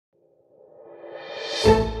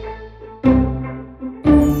Must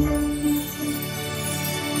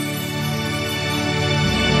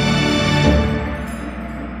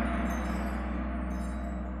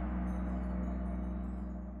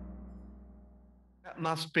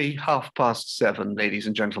be 7:30, ladies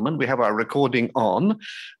and gentlemen. We have our recording on,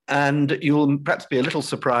 and you'll perhaps be a little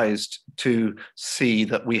surprised to see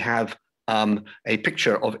that we have a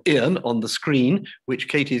picture of Iain on the screen, which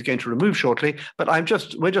Katie is going to remove shortly. But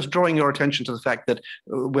we're just drawing your attention to the fact that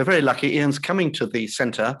we're very lucky. Iain's coming to the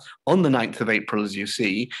centre on the 9th of April, as you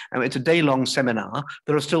see. It's a day-long seminar.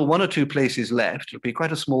 There are still one or two places left. It'll be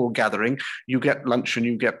quite a small gathering. You get lunch and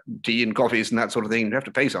you get tea and coffees and that sort of thing. You have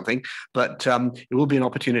to pay something, but it will be an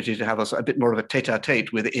opportunity to have a bit more of a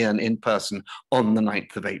tete-a-tete with Iain in person on the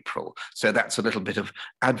 9th of April. So that's a little bit of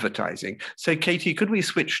advertising. So Katie, could we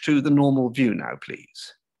switch to the normal view now,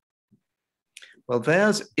 please? Well,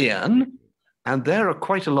 there's Iain, and there are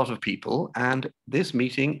quite a lot of people, and this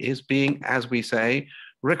meeting is being, as we say,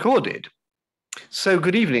 recorded. So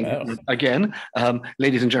good evening again,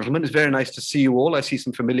 ladies and gentlemen. It's very nice to see you all. I see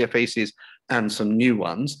some familiar faces and some new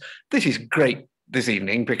ones. This is great this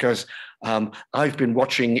evening because I've been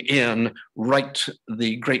watching Iain write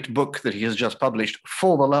the great book that he has just published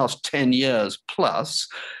for the last 10 years plus.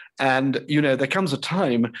 And, you know, there comes a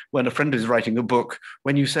time when a friend is writing a book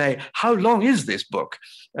when you say, how long is this book?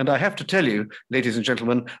 And I have to tell you, ladies and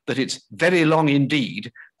gentlemen, that it's very long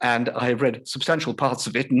indeed. And I have read substantial parts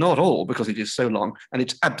of it, not all, because it is so long, and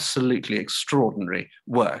it's absolutely extraordinary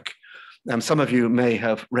work. Some of you may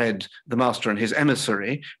have read The Master and His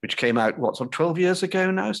Emissary, which came out, 12 years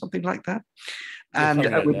ago now, something like that? And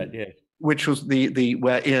which was the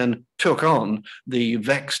where Iain took on the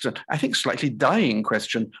vexed, I think slightly dying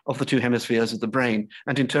question of the two hemispheres of the brain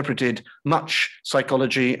and interpreted much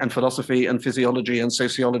psychology and philosophy and physiology and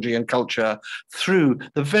sociology and culture through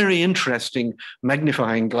the very interesting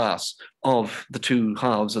magnifying glass of the two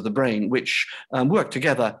halves of the brain, which work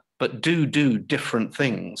together but do different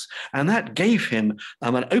things. And that gave him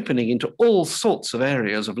an opening into all sorts of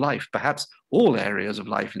areas of life, perhaps all areas of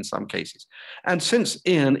life in some cases. And since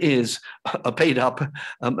Iain is a paid-up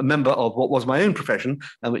member of what was my own profession,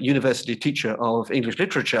 a university teacher of English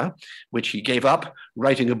literature, which he gave up,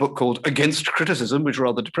 writing a book called Against Criticism, which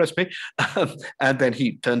rather depressed me, and then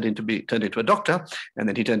he turned into a doctor, and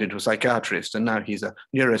then he turned into a psychiatrist, and now he's a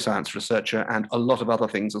neuroscience researcher and a lot of other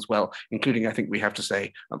things as well, including, I think we have to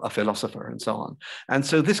say, a philosopher and so on. And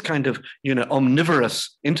so this kind of,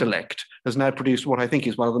 omnivorous intellect has now produced what I think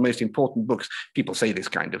is one of the most important books. People say this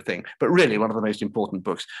kind of thing, but really one of the most important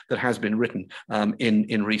books that has been written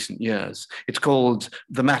in recent years. It's called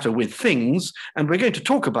The Matter with Things, and we're going to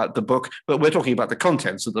talk about the book, but we're talking about the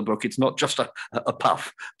contents of the book. It's not just a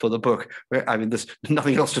puff for the book. I mean, there's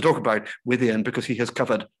nothing else to talk about with Iain because he has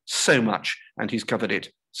covered so much and he's covered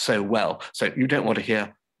it so well. So you don't want to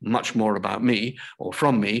hear much more about me or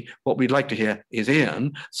from me. What we'd like to hear is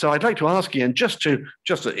Iain. So I'd like to ask Iain just to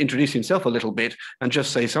introduce himself a little bit and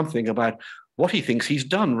just say something about what he thinks he's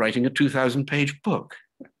done writing a 2,000-page book.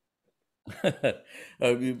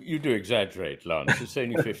 You do exaggerate, Lance. It's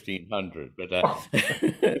only 1,500, but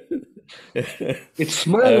it's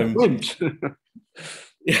small print.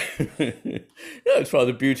 No, it's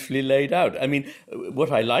rather beautifully laid out. I mean,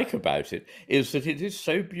 what I like about it is that it is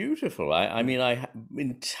so beautiful. I mean, I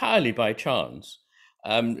entirely by chance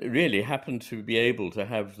really happened to be able to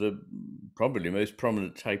have the probably most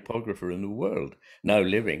prominent typographer in the world now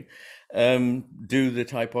living do the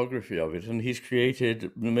typography of it, and he's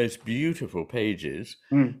created the most beautiful pages.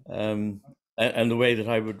 And the way that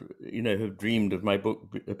I would, have dreamed of my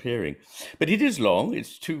book appearing. But it is long,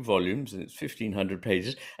 it's 2 volumes, and it's 1,500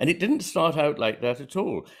 pages, and it didn't start out like that at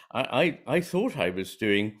all. I thought I was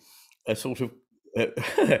doing a sort of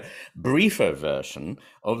briefer version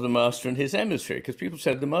of The Master and His Emissary, because people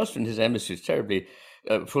said The Master and His Emissary is terribly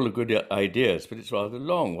full of good ideas, but it's rather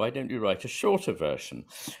long. Why don't you write a shorter version?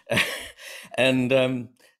 And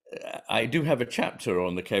I do have a chapter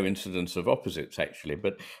on the coincidence of opposites, actually,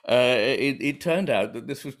 but it turned out that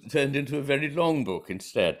this was turned into a very long book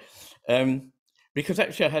instead, because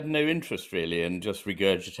actually I had no interest really in just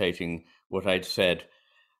regurgitating what I'd said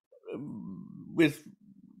with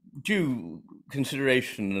due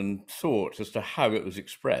consideration and thought as to how it was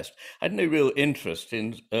expressed. I had no real interest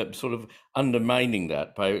in sort of undermining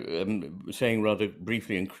that by saying rather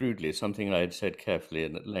briefly and crudely something I had said carefully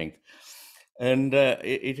and at length. And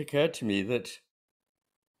it occurred to me that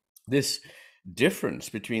this difference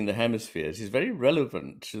between the hemispheres is very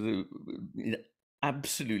relevant to the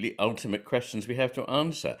absolutely ultimate questions we have to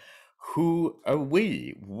answer. Who are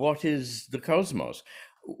we? What is the cosmos?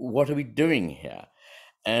 What are we doing here?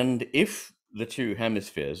 And if the two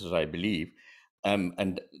hemispheres, as I believe,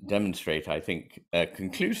 and demonstrate, I think,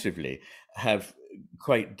 conclusively, have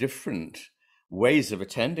quite different ways of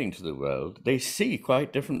attending to the world. They see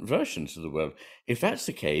quite different versions of the world. If that's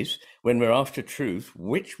the case, when we're after truth,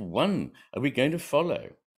 which one are we going to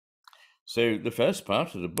follow? So the first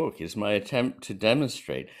part of the book is my attempt to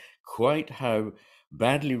demonstrate quite how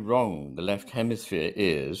badly wrong the left hemisphere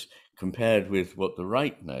is compared with what the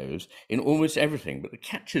right knows in almost everything. But the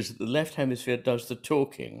catch is that the left hemisphere does the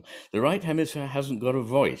talking. The right hemisphere hasn't got a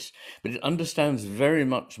voice, but it understands very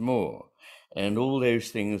much more. And all those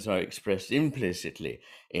things are expressed implicitly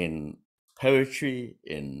in poetry,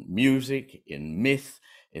 in music, in myth,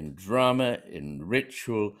 in drama, in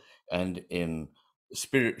ritual, and in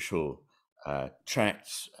spiritual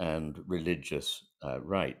tracts and religious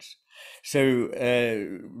rites. So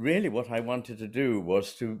really what I wanted to do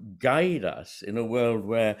was to guide us in a world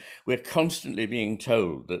where we're constantly being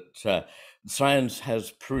told that science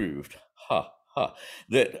has proved,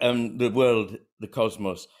 that the world, the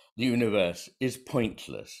cosmos, the universe is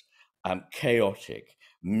pointless, chaotic,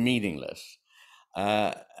 meaningless.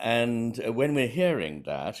 And when we're hearing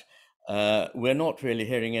that, we're not really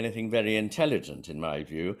hearing anything very intelligent, in my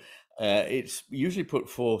view. It's usually put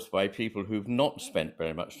forth by people who've not spent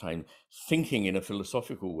very much time thinking in a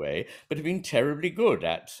philosophical way, but have been terribly good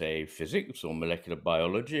at, say, physics or molecular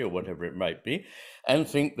biology or whatever it might be, and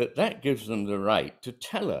think that that gives them the right to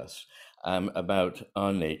tell us about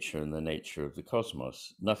our nature and the nature of the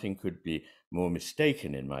cosmos. Nothing could be more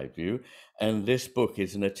mistaken, in my view. And this book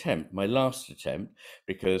is an attempt, my last attempt,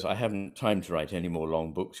 because I haven't time to write any more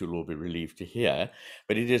long books, you'll all be relieved to hear,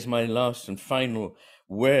 but it is my last and final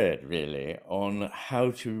word, really, on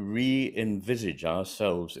how to re-envisage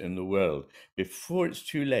ourselves in the world before it's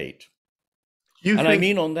too late. You and think, I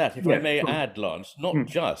mean on that, if I may add, Lance, not Hmm.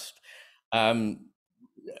 just,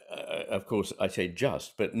 of course, I say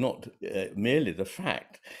just, but not merely the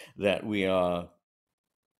fact that we are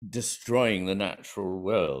destroying the natural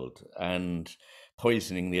world and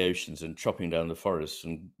poisoning the oceans and chopping down the forests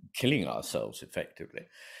and killing ourselves effectively,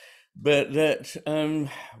 but that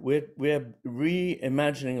we're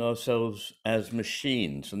reimagining ourselves as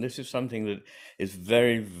machines. And this is something that is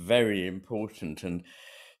very, very important and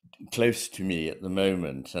close to me at the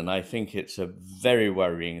moment. And I think it's a very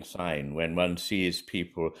worrying sign when one sees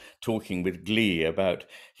people talking with glee about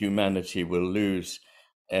humanity will lose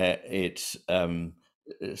its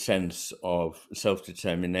sense of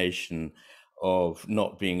self-determination, of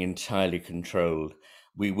not being entirely controlled.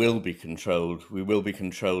 We will be controlled. We will be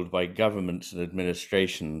controlled by governments and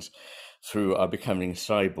administrations through our becoming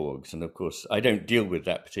cyborgs. And of course, I don't deal with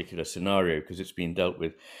that particular scenario because it's been dealt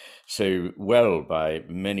with so well by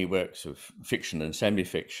many works of fiction and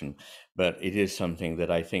semi-fiction, but it is something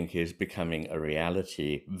that I think is becoming a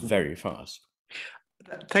reality very fast.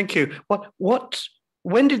 Thank you.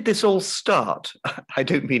 When did this all start? I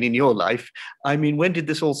don't mean in your life. I mean, when did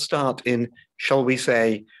this all start in, shall we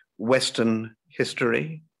say, Western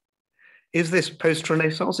history? Is this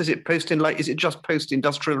post-Renaissance? Is it is it just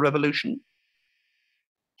post-industrial revolution?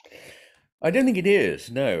 I don't think it is,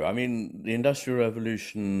 no. I mean, the Industrial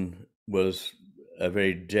Revolution was a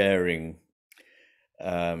very daring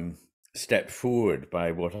step forward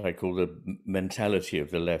by what I call the mentality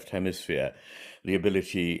of the left hemisphere, the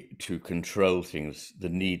ability to control things, the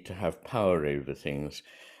need to have power over things,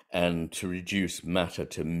 and to reduce matter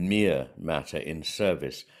to mere matter in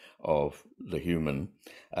service of the human,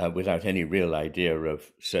 without any real idea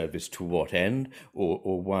of service to what end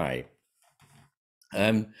or why.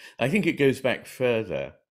 I think it goes back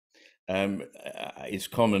further. It's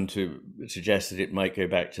common to suggest that it might go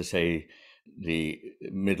back to, say, the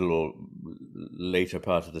middle or later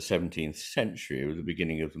part of the 17th century, or the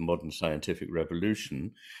beginning of the modern scientific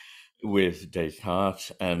revolution, with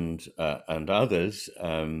Descartes and others,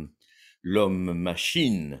 L'Homme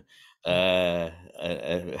Machine, a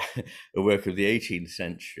work of the 18th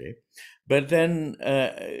century. But then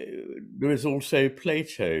there is also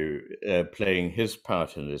Plato playing his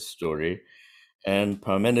part in this story, and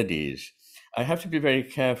Parmenides. I have to be very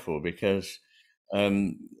careful because a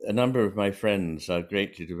number of my friends are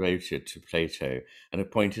greatly devoted to Plato and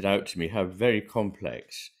have pointed out to me how very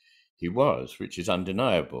complex he was, which is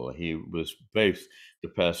undeniable. He was both the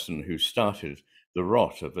person who started the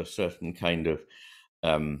rot of a certain kind of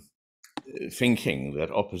thinking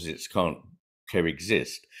that opposites can't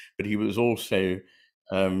coexist, but he was also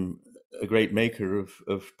a great maker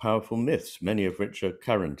of powerful myths, many of which are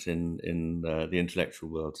current in the intellectual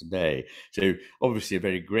world today. So obviously a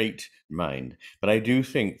very great mind. But I do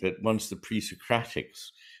think that once the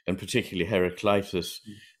pre-Socratics, and particularly Heraclitus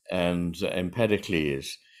and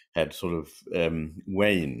Empedocles, had sort of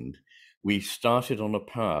waned, we started on a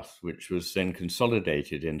path which was then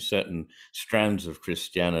consolidated in certain strands of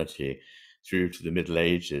Christianity through to the Middle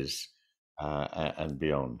Ages and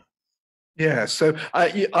beyond. Yeah, so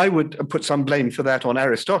I would put some blame for that on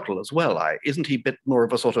Aristotle as well. Isn't he a bit more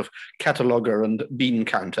of a sort of cataloger and bean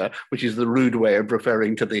counter, which is the rude way of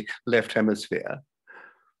referring to the left hemisphere?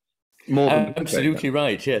 More than Absolutely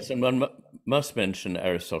right, yes. And one must mention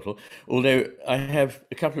Aristotle, although I have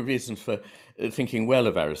a couple of reasons for thinking well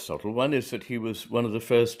of Aristotle. One is that he was one of the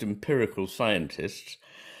first empirical scientists,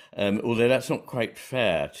 although that's not quite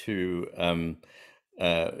fair to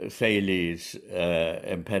Thales,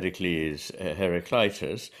 Empedocles,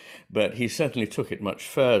 Heraclitus, but he certainly took it much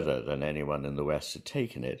further than anyone in the West had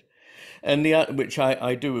taken it. And which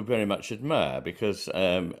I do very much admire, because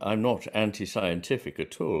I'm not anti-scientific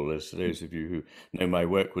at all, as those of you who know my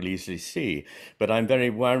work will easily see. But I'm very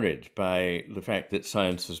worried by the fact that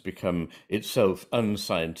science has become itself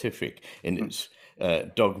unscientific in its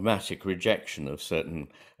dogmatic rejection of certain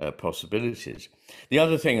possibilities. The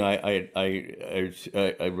other thing I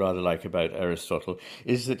rather like about Aristotle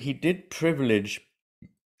is that he did privilege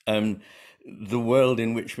the world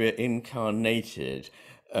in which we're incarnated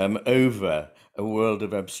over a world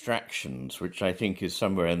of abstractions, which I think is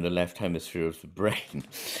somewhere in the left hemisphere of the brain.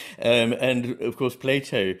 And of course,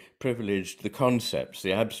 Plato privileged the concepts,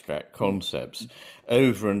 the abstract concepts,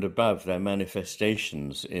 over and above their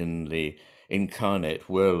manifestations in the incarnate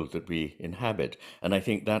world that we inhabit. And I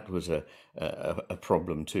think that was a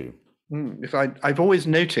problem too. I've always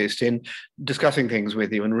noticed in discussing things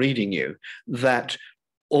with you and reading you that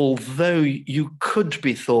although you could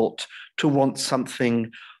be thought to want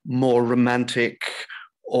something more romantic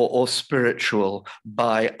or spiritual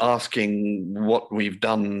by asking what we've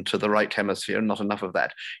done to the right hemisphere, not enough of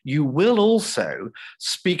that, you will also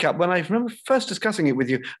speak up. When I remember first discussing it with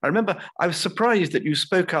you, I remember I was surprised that you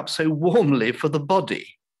spoke up so warmly for the body.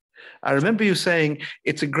 I remember you saying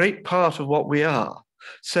it's a great part of what we are.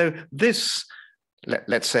 So this,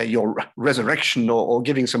 let's say, your resurrection or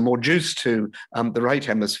giving some more juice to the right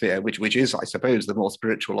hemisphere, which is, I suppose, the more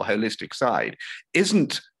spiritual or holistic side,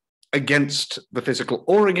 isn't against the physical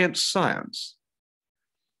or against science.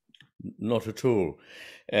 Not at all.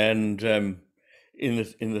 And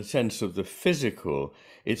in the sense of the physical,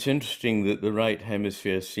 it's interesting that the right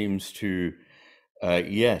hemisphere seems to,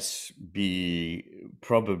 yes, be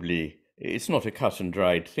probably, it's not a cut and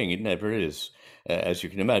dried thing. It never is. As you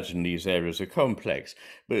can imagine, these areas are complex,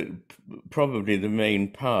 but probably the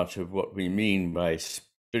main part of what we mean by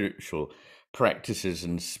spiritual practices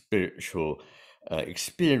and spiritual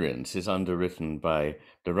experience is underwritten by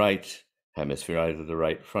the right hemisphere, either the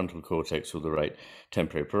right frontal cortex or the right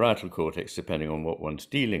temporoparietal cortex, depending on what one's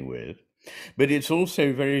dealing with. But it's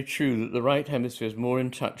also very true that the right hemisphere is more in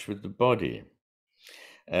touch with the body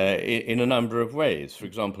in a number of ways. For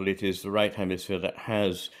example, it is the right hemisphere that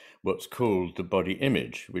has what's called the body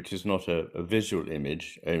image, which is not a visual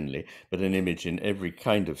image only, but an image in every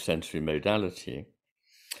kind of sensory modality.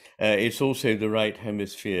 It's also the right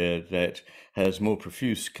hemisphere that has more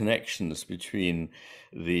profuse connections between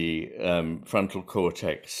the frontal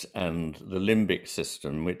cortex and the limbic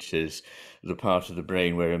system, which is the part of the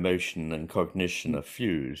brain where emotion and cognition are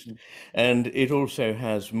fused. And it also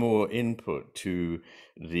has more input to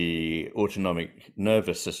the autonomic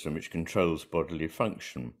nervous system, which controls bodily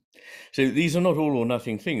function. So these are not all or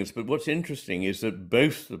nothing things, but what's interesting is that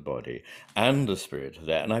both the body and the spirit are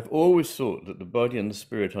there. And I've always thought that the body and the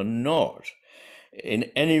spirit are not in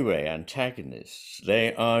any way antagonists.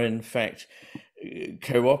 They are, in fact,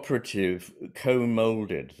 cooperative,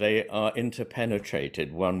 co-molded. They are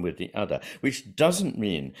interpenetrated one with the other, which doesn't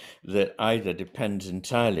mean that either depends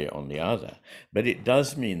entirely on the other, but it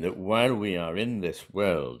does mean that while we are in this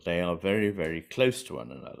world, they are very, very close to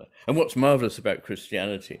one another. And what's marvelous about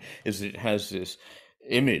Christianity is that it has this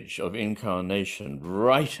image of incarnation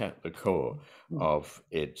right at the core of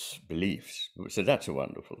its beliefs. So that's a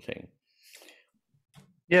wonderful thing.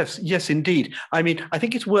 Yes, indeed. I mean, I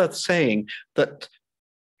think it's worth saying that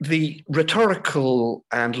the rhetorical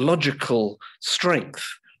and logical strength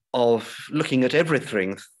of looking at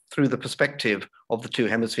everything through the perspective of the two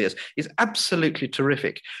hemispheres is absolutely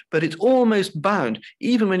terrific, but it's almost bound,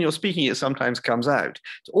 even when you're speaking, it sometimes comes out,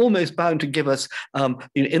 it's almost bound to give us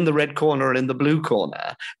in the red corner and in the blue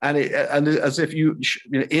corner. And as if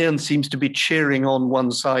Iain seems to be cheering on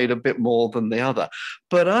one side a bit more than the other.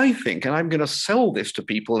 But I think, and I'm going to sell this to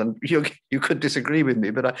people, and you could disagree with me,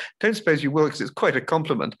 but I don't suppose you will, because it's quite a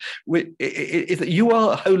compliment, is that you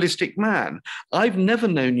are a holistic man. I've never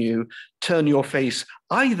known you turn your face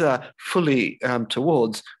either fully jump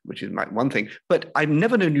towards, which is one thing, but I've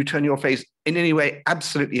never known you turn your face in any way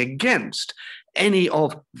absolutely against any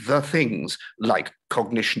of the things like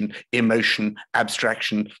cognition, emotion,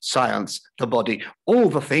 abstraction, science, the body, all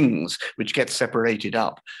the things which get separated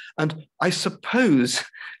up. And I suppose,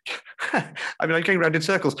 I mean, I'm going around in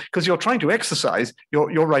circles because you're trying to exercise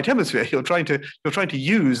your right hemisphere. You're trying to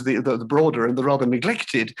use the broader and the rather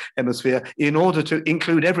neglected hemisphere in order to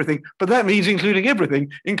include everything. But that means including everything,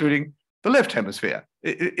 including the left hemisphere.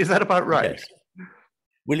 Is that about right? Yes.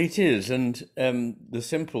 Well, it is. And the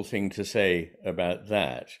simple thing to say about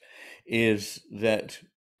that is that,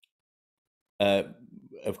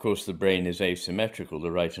 of course, the brain is asymmetrical.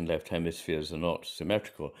 The right and left hemispheres are not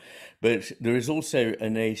symmetrical. But there is also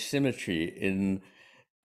an asymmetry in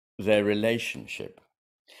their relationship.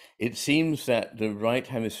 It seems that the right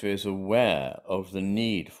hemisphere is aware of the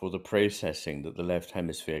need for the processing that the left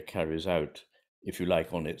hemisphere carries out, if you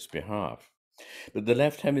like, on its behalf. But the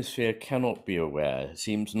left hemisphere cannot be aware,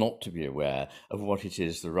 seems not to be aware of what it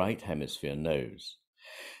is the right hemisphere knows.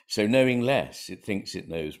 So knowing less, it thinks it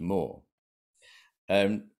knows more.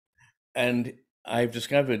 And I've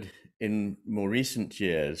discovered in more recent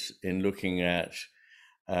years, in looking at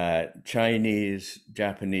Chinese,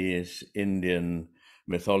 Japanese, Indian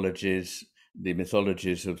mythologies, the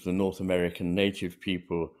mythologies of the North American native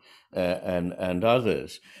people and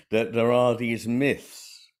others, that there are these myths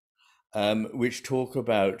which talk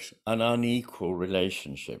about an unequal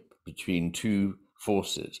relationship between two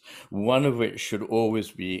forces, one of which should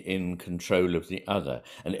always be in control of the other.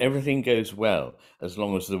 And everything goes well as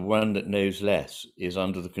long as the one that knows less is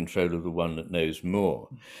under the control of the one that knows more.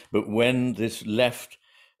 But when this left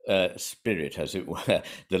spirit, as it were,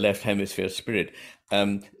 the left hemisphere spirit,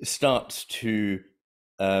 starts to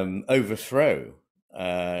overthrow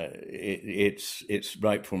its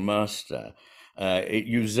rightful master, it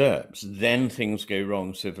usurps, then things go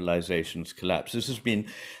wrong, civilizations collapse. This has been,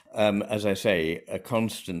 as I say, a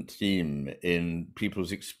constant theme in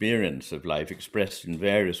people's experience of life, expressed in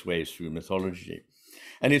various ways through mythology.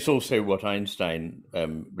 And it's also what Einstein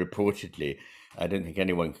reportedly, I don't think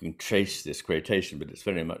anyone can trace this quotation, but it's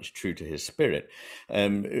very much true to his spirit.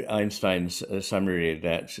 Einstein's summary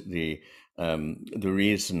that the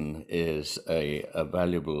reason is a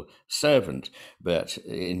valuable servant, but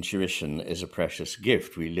intuition is a precious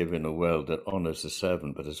gift. We live in a world that honors the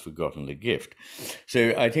servant but has forgotten the gift.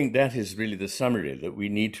 So I think that is really the summary, that we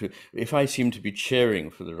need to, if I seem to be cheering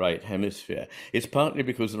for the right hemisphere, it's partly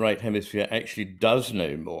because the right hemisphere actually does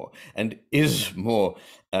know more and is more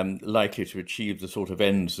likely to achieve the sort of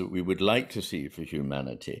ends that we would like to see for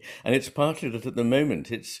humanity. And it's partly that at the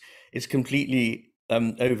moment it's completely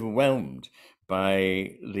overwhelmed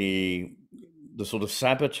by the sort of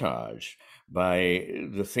sabotage, by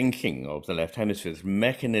the thinking of the left hemisphere, this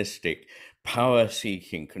mechanistic,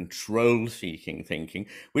 power-seeking, control-seeking thinking,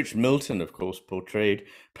 which Milton, of course, portrayed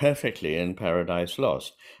perfectly in Paradise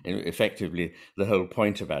Lost. And effectively, the whole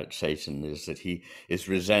point about Satan is that he is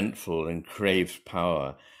resentful and craves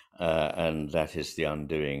power, and that is the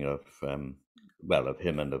undoing of, of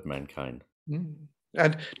him and of mankind. Mm.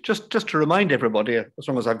 And just to remind everybody, as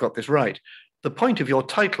long as I've got this right, the point of your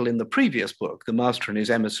title in the previous book, The Master and His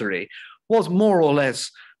Emissary, was more or less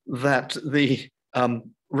that the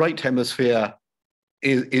right hemisphere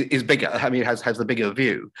is bigger. I mean, has the bigger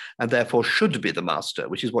view, and therefore should be the master,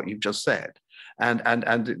 which is what you've just said.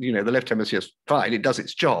 And you know, the left hemisphere is fine; it does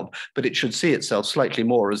its job, but it should see itself slightly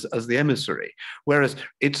more as the emissary. Whereas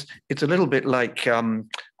it's a little bit like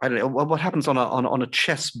I don't know what happens on a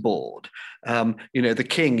chessboard. You know, the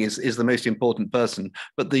king is the most important person,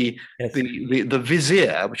 but the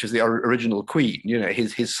vizier, which is the original queen, you know,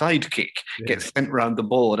 his sidekick gets sent around the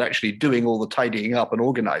board, actually doing all the tidying up and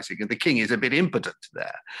organizing, and the king is a bit impotent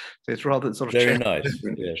there. So it's rather sort of very nice.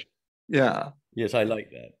 Yes. Yeah. Yes, I like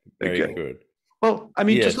that. Very good. Well, I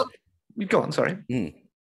mean, yes. Go on. Sorry.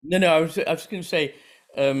 No. I was going to say,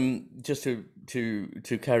 just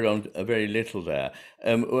to carry on a very little there.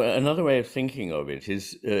 Another way of thinking of it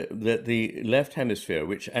is that the left hemisphere,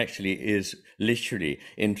 which actually is literally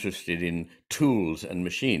interested in tools and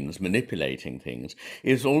machines, manipulating things,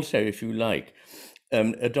 is also, if you like,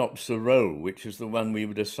 adopts a role which is the one we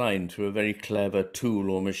would assign to a very clever tool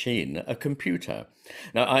or machine, a computer.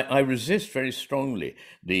 Now, I resist very strongly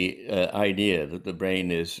the idea that the brain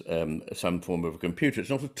is some form of a computer. It's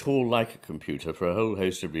not at all like a computer for a whole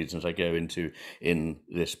host of reasons I go into in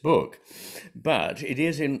this book. But it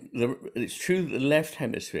is it's true that the left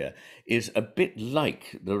hemisphere is a bit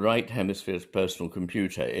like the right hemisphere's personal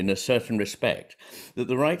computer in a certain respect, that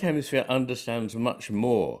the right hemisphere understands much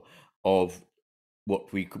more of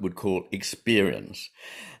what we would call experience.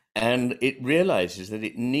 And it realizes that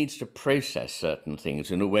it needs to process certain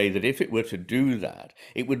things in a way that if it were to do that,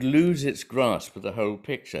 it would lose its grasp of the whole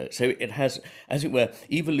picture. So it has, as it were,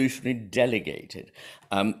 evolutionarily delegated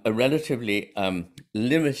a relatively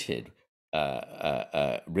limited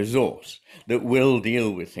resource that will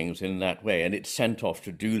deal with things in that way, and it's sent off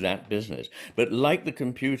to do that business. But like the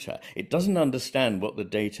computer, it doesn't understand what the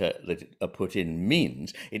data that are put in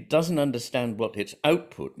means. It doesn't understand what its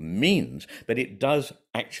output means, but it does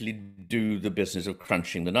actually do the business of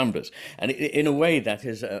crunching the numbers. And in a way, that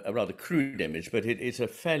is a rather crude image, but it is a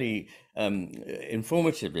fairly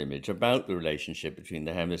informative image about the relationship between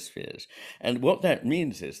the hemispheres. And what that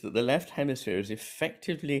means is that the left hemisphere is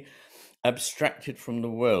effectively abstracted from the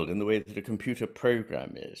world in the way that a computer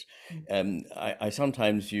program is. I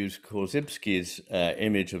sometimes use Korzybski's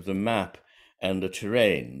image of the map and the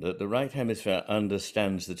terrain, that the right hemisphere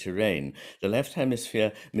understands the terrain. The left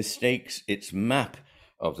hemisphere mistakes its map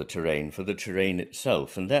of the terrain for the terrain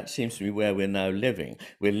itself. And that seems to be where we're now living.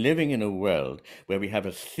 We're living in a world where we have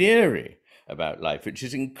a theory about life, which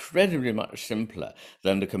is incredibly much simpler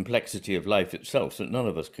than the complexity of life itself that none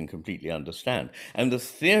of us can completely understand. And the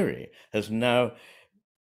theory has now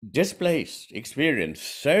displaced experience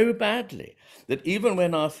so badly that even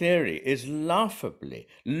when our theory is laughably,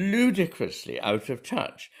 ludicrously out of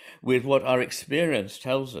touch with what our experience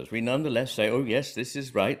tells us, we nonetheless say, oh yes, this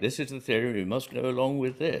is right, this is the theory, we must go along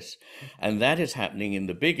with this. And that is happening in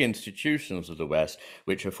the big institutions of the West,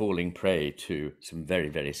 which are falling prey to some very,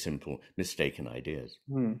 very simple mistaken ideas.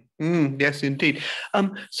 Yes, indeed.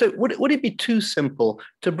 So would it be too simple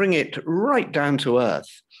to bring it right down to earth?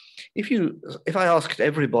 If I asked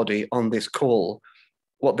everybody on this call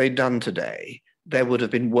what they'd done today, there would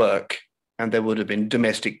have been work and there would have been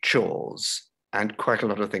domestic chores and quite a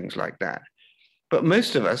lot of things like that. But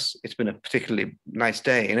most of us, it's been a particularly nice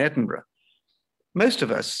day in Edinburgh, most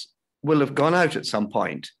of us will have gone out at some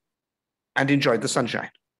point and enjoyed the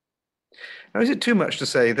sunshine. Now, is it too much to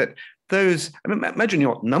say that those, I mean, imagine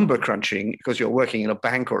you're number crunching because you're working in a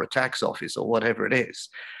bank or a tax office or whatever it is.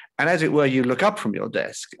 And as it were, you look up from your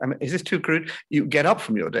desk. I mean, is this too crude? You get up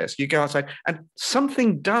from your desk, you go outside, and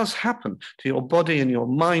something does happen to your body and your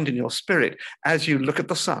mind and your spirit as you look at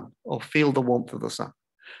the sun or feel the warmth of the sun.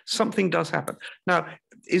 Something does happen. Now,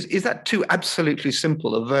 is that too absolutely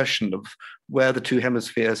simple a version of where the two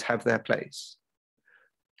hemispheres have their place?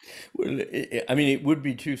 Well, I mean, it would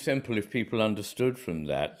be too simple if people understood from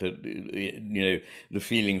that, the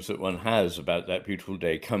feelings that one has about that beautiful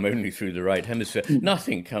day come only through the right hemisphere.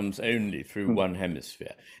 Nothing comes only through one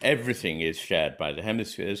hemisphere. Everything is shared by the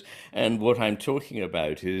hemispheres. And what I'm talking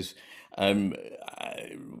about is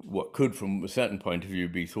what could, from a certain point of view,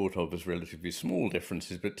 be thought of as relatively small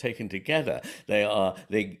differences, but taken together,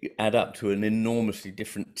 they add up to an enormously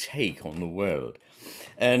different take on the world.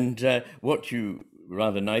 And what you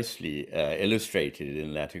rather nicely illustrated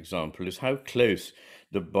in that example is how close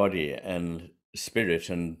the body and spirit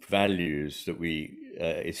and values that we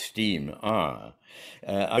esteem are.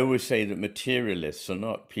 I always say that materialists are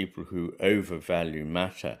not people who overvalue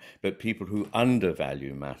matter, but people who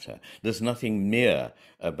undervalue matter. There's nothing mere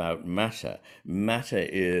about matter. Matter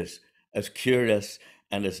is as curious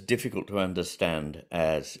and as difficult to understand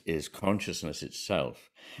as is consciousness itself.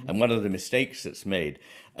 And one of the mistakes that's made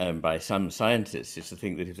by some scientists is to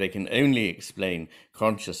think that if they can only explain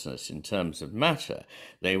consciousness in terms of matter,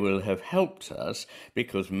 they will have helped us,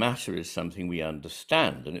 because matter is something we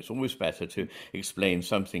understand. And it's always better to explain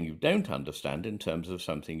something you don't understand in terms of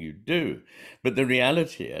something you do. But the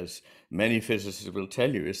reality, as many physicists will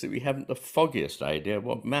tell you, is that we haven't the foggiest idea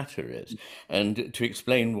what matter is. And to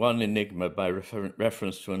explain one enigma by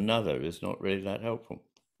reference to another is not really that helpful.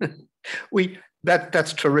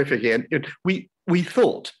 That's terrific, Ian. We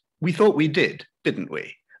thought we did, didn't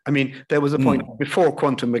we? I mean, there was a point before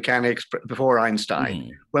quantum mechanics, before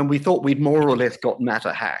Einstein, when we thought we'd more or less got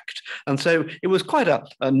matter hacked. And so it was quite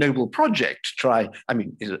a noble project to try, I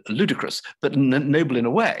mean, it's ludicrous, but noble in a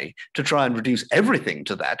way, to try and reduce everything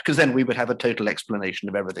to that, because then we would have a total explanation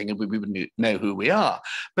of everything and we would know who we are.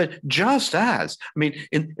 But just as, I mean,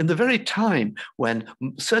 in the very time when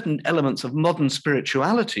certain elements of modern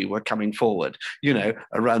spirituality were coming forward, you know,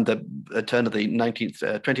 around the turn of the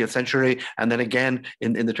 20th century, and then again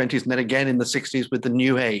in the 20s, and then again in the 60s with the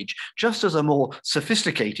New Age, just as a more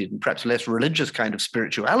sophisticated and perhaps less religious kind of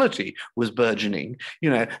spirituality was burgeoning, you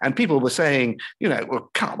know, and people were saying, you know, well,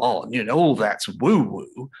 come on, you know, all that's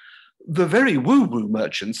woo-woo. the very woo-woo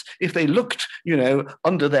merchants, if they looked,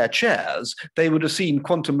 under their chairs, they would have seen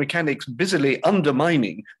quantum mechanics busily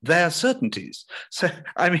undermining their certainties. So,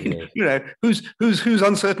 I mean, Yes. whose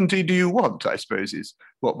uncertainty do you want, I suppose, is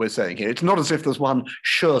what we're saying here. It's not as if there's one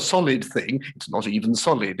sure solid thing. It's not even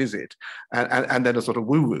solid, is it? And then a sort of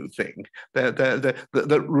woo-woo thing. The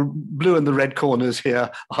blue and the red corners here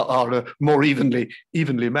are more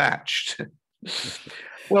evenly matched.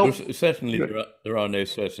 Well, Well, certainly there are no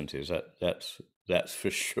certainties. That's for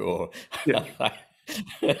sure. yeah.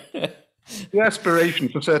 The aspiration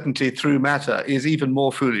for certainty through matter is even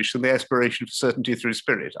more foolish than the aspiration for certainty through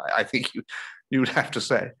spirit. I think you would have to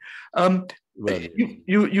say. Well,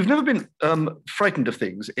 You've never been frightened of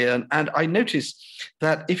things, Ian, and I notice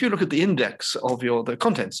that if you look at the index of the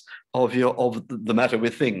contents of the Matter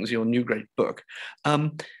with Things, your new great book,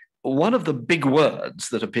 one of the big words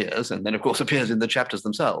that appears, and then of course appears in the chapters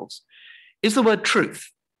themselves, is the word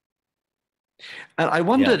truth. And I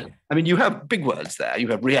wondered, I mean, you have big words there, you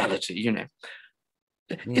have reality,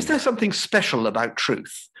 Is there something special about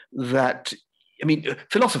truth that, I mean,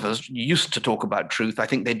 philosophers used to talk about truth. I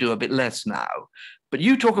think they do a bit less now. But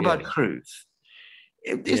you talk about truth.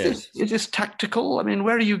 Is this tactical? I mean,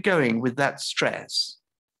 where are you going with that stress?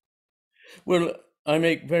 Well, I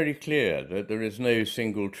make very clear that there is no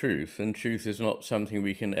single truth, and truth is not something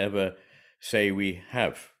we can ever say we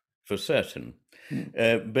have for certain.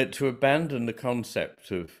 But to abandon the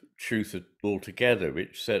concept of truth altogether,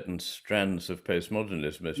 which certain strands of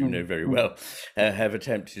postmodernism, as you know very well, have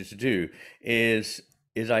attempted to do, is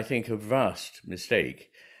I think a vast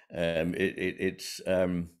mistake. I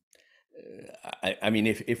mean,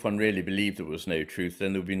 if one really believed there was no truth,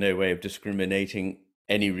 then there would be no way of discriminating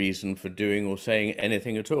any reason for doing or saying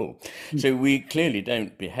anything at all. So we clearly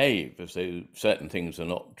don't behave as though certain things are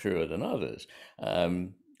not truer than others.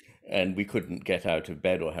 And we couldn't get out of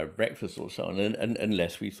bed or have breakfast or so on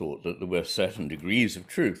unless we thought that there were certain degrees of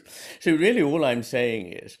truth. So really all I'm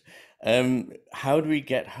saying is, how do we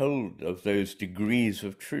get hold of those degrees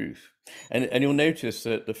of truth? And you'll notice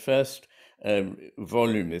that the first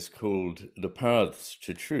volume is called The Paths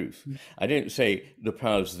to Truth. I don't say the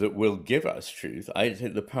paths that will give us truth. I say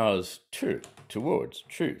the paths towards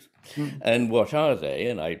truth. And what are they?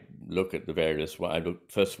 And I look at the various, I look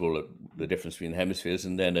first of all at the difference between the hemispheres,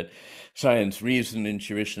 and then at science, reason,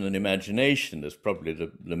 intuition, and imagination as probably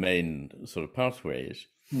the main sort of pathways.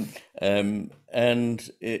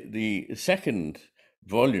 The second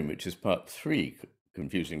volume, which is part 3,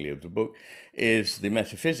 confusingly, of the book, is the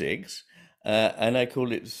metaphysics. And I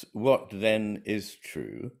call it What Then Is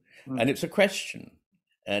True? And it's a question.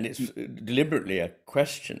 And it's deliberately a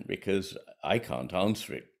question because I can't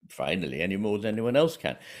answer it finally any more than anyone else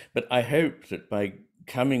can. But I hope that by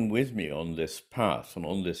coming with me on this path and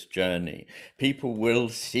on this journey, people will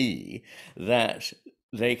see that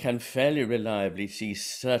they can fairly reliably see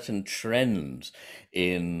certain trends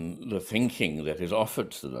in the thinking that is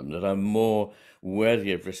offered to them that are more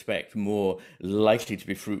worthy of respect, more likely to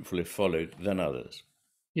be fruitful if followed than others.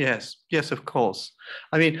 Yes, of course.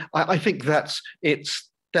 I mean, I think it's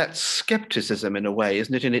that skepticism in a way,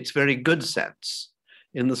 isn't it, in its very good sense,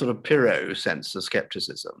 in the sort of Pyrrho sense of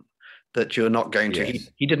skepticism, that you're not going to,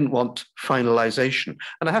 he didn't want finalization.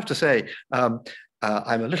 And I have to say, I'm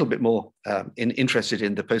a little bit more interested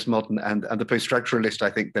in the postmodern and the post-structuralist, I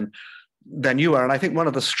think, than you are. And I think one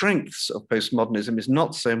of the strengths of postmodernism is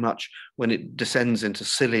not so much when it descends into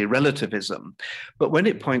silly relativism, but when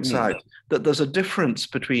it points out that there's a difference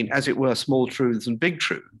between, as it were, small truths and big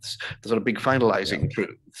truths, the sort of big finalizing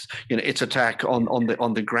truths. Its attack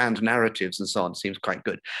on the grand narratives and so on seems quite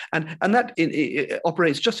good. And that it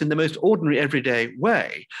operates just in the most ordinary, everyday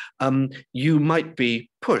way. You might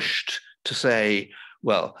be pushed to say,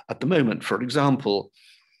 well, at the moment, for example,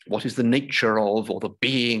 what is the nature of, or the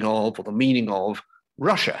being of, or the meaning of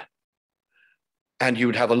Russia? And you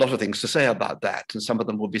would have a lot of things to say about that, and some of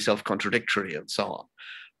them would be self-contradictory and so on.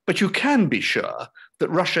 But you can be sure that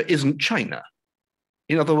Russia isn't China.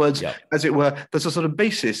 In other words, as it were, there's a sort of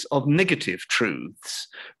basis of negative truths,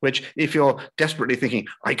 which if you're desperately thinking,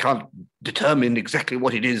 I can't determine exactly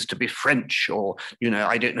what it is to be French, or,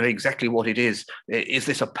 I don't know exactly what it is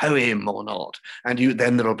this a poem or not? And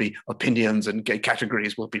then there'll be opinions and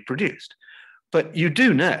categories will be produced. But you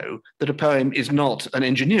do know that a poem is not an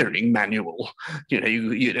engineering manual.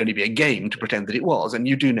 You'd only be a game to pretend that it was. And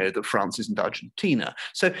you do know that France isn't Argentina.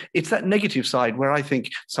 So it's that negative side where I think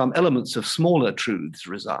some elements of smaller truths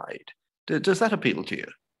reside. Does that appeal to you?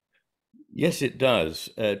 Yes, it does.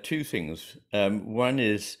 Two things. One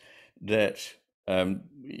is that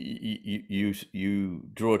you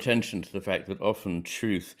draw attention to the fact that often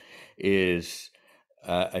truth is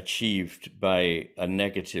achieved by a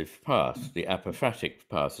negative path, the apophatic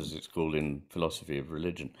path, as it's called in philosophy of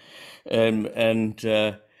religion. And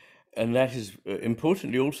that is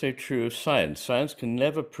importantly also true of science. Science can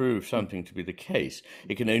never prove something to be the case.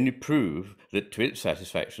 It can only prove that to its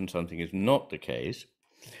satisfaction something is not the case.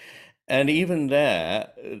 And even there,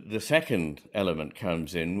 the second element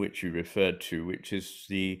comes in, which you referred to, which is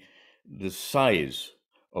the size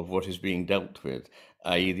of what is being dealt with,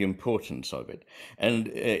 i.e., the importance of it. And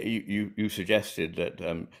you suggested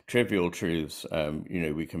that trivial truths,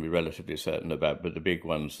 we can be relatively certain about, but the big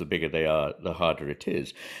ones, the bigger they are, the harder it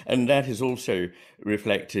is. And that is also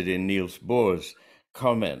reflected in Niels Bohr's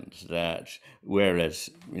comment that whereas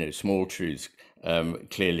small truths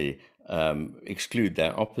clearly exclude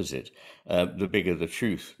their opposite, the bigger the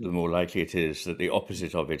truth, the more likely it is that the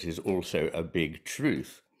opposite of it is also a big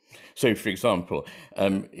truth. So, for example,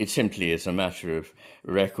 it simply is a matter of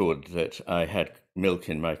record that I had milk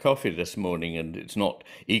in my coffee this morning, and it's not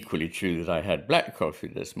equally true that I had black coffee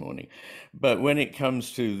this morning. But when it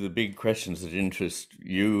comes to the big questions that interest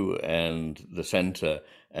you and the centre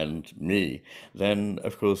and me, then,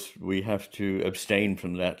 of course, we have to abstain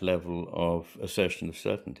from that level of assertion of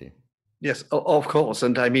certainty. Yes, of course.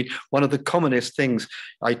 And I mean, one of the commonest things,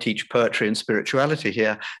 I teach poetry and spirituality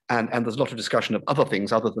here, and there's a lot of discussion of other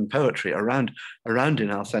things other than poetry around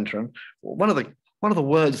in our centre. And one of the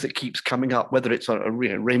words that keeps coming up, whether it's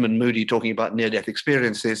Raymond Moody talking about near-death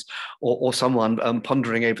experiences, or someone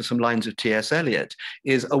pondering over some lines of T.S. Eliot,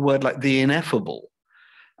 is a word like the ineffable.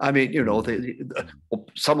 I mean,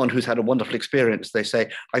 someone who's had a wonderful experience, they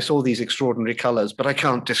say, I saw these extraordinary colors, but I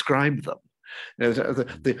can't describe them.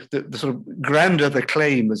 The sort of grander the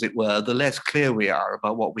claim, as it were, the less clear we are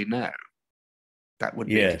about what we know. That would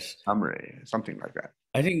be a summary, something like that.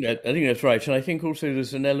 I think that's right, and I think also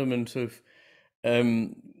there's an element of there's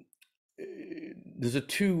a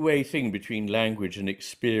two-way thing between language and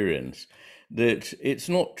experience. That it's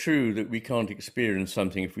not true that we can't experience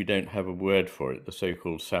something if we don't have a word for it, the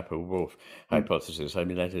so-called Sapir-Whorf hypothesis. I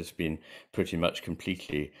mean, that has been pretty much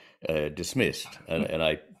completely dismissed, and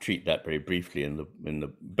I treat that very briefly in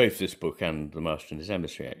the both this book and The Master and His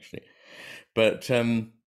Emissary, actually. But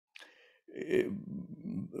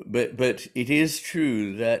it is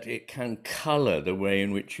true that it can color the way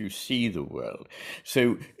in which you see the world.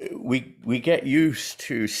 So we get used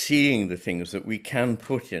to seeing the things that we can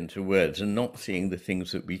put into words and not seeing the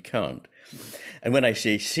things that we can't. And when I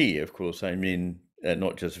say see, of course, I mean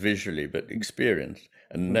not just visually, but experience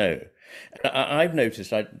and know. I've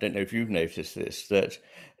noticed, I don't know if you've noticed this, that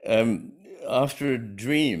after a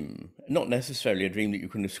dream, not necessarily a dream that you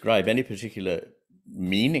can ascribe any particular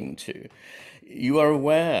meaning to, you are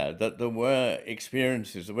aware that there were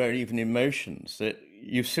experiences, there were even emotions that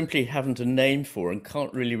you simply haven't a name for and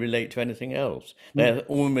can't really relate to anything else. They're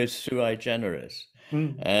almost sui generis.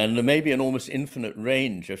 And there may be an almost infinite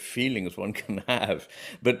range of feelings one can have.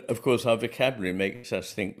 But of course, our vocabulary makes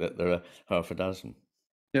us think that there are half a dozen.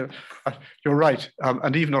 Yeah, you're right.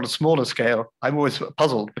 And even on a smaller scale, I'm always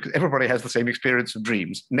puzzled because everybody has the same experience of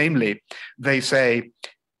dreams. Namely, they say,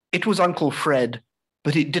 it was Uncle Fred,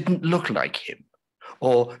 but it didn't look like him.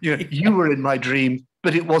 Or, you were in my dream,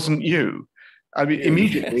 but it wasn't you. I mean,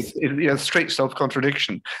 immediately, it's straight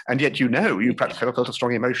self-contradiction. And yet, you perhaps felt a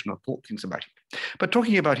strong emotion or thought things about it. But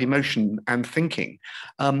talking about emotion and thinking,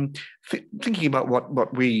 thinking about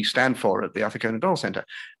what we stand for at the Arthur Conan Doyle Centre,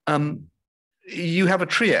 you have a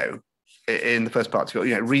trio in the first part,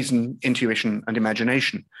 reason, intuition, and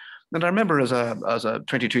imagination. And I remember as a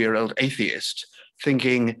 22-year-old atheist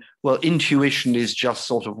thinking, well, intuition is just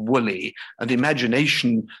sort of woolly, and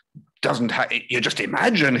imagination doesn't have, you're just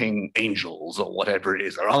imagining angels or whatever it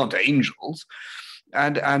is. There aren't angels.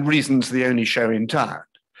 And reason's the only show in town.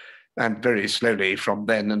 And very slowly from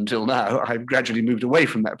then until now, I've gradually moved away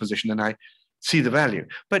from that position and I see the value.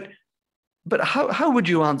 But how would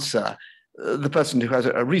you answer the person who has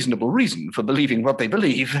a reasonable reason for believing what they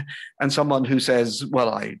believe, and someone who says, well,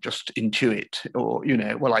 I just intuit, or,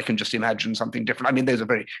 well, I can just imagine something different? I mean, those are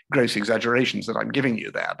very gross exaggerations that I'm giving you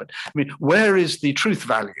there, but I mean, where is the truth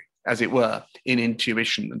value, as it were, in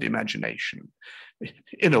intuition and imagination,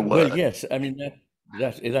 in a word? Well, yes, I mean,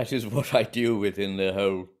 that is what I deal with in the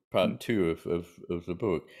whole part two of the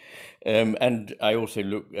book. And I also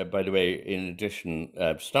look, by the way, in addition,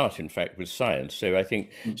 start, in fact, with science. So I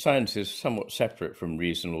think science is somewhat separate from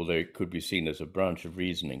reason, although it could be seen as a branch of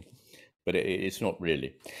reasoning, but it's not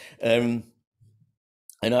really. And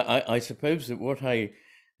I suppose that what I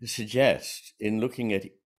suggest in looking at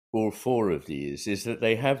all four of these is that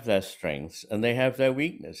they have their strengths and they have their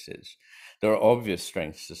weaknesses. There are obvious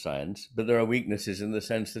strengths to science, but there are weaknesses in the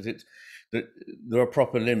sense that it's that there are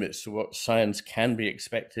proper limits to what science can be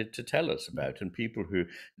expected to tell us about. And people who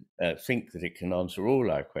think that it can answer all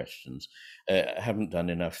our questions haven't done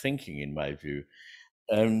enough thinking, in my view.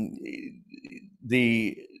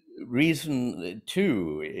 The reason,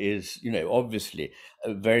 too, is, obviously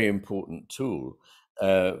a very important tool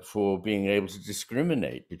for being able to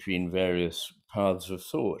discriminate between various paths of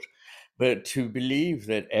thought. But to believe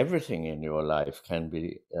that everything in your life can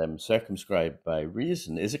be circumscribed by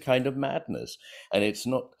reason is a kind of madness. And it's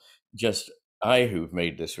not just I who've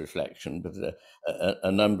made this reflection, but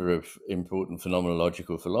a number of important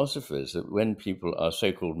phenomenological philosophers, that when people are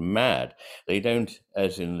so-called mad, they don't,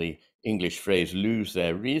 as in the English phrase, lose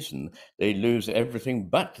their reason. They lose everything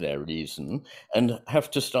but their reason and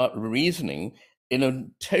have to start reasoning in a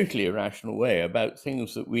totally irrational way about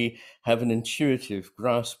things that we have an intuitive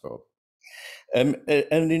grasp of. And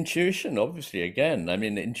intuition, obviously, again, I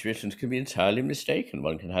mean, intuitions can be entirely mistaken.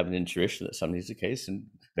 One can have an intuition that something's the case, and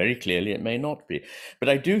very clearly it may not be. But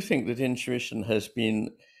I do think that intuition has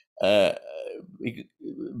been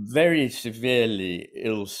very severely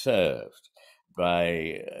ill-served by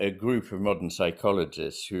a group of modern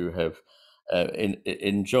psychologists who have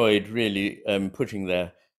enjoyed really putting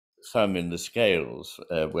their thumb in the scales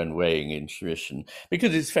when weighing intuition,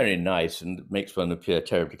 because it's very nice and makes one appear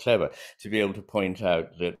terribly clever to be able to point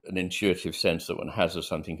out that an intuitive sense that one has of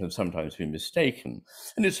something can sometimes be mistaken.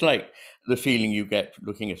 And it's like the feeling you get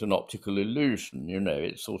looking at an optical illusion.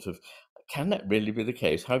 It's sort of, can that really be the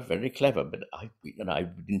case? How very clever. But I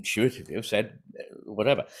intuitively have said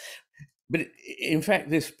whatever. But in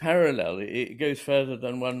fact, this parallel, it goes further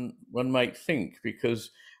than one might think,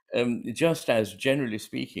 because just as, generally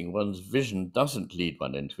speaking, one's vision doesn't lead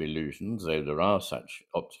one into illusions, though there are such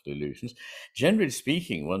optical illusions, generally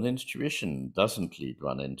speaking, one's intuition doesn't lead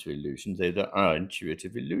one into illusions, though there are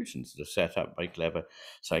intuitive illusions that are set up by clever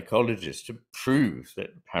psychologists to prove that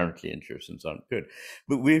apparently intuitions aren't good.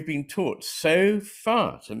 But we've been taught so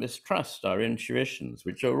far to mistrust our intuitions,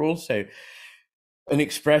 which are also an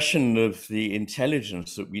expression of the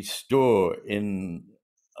intelligence that we store in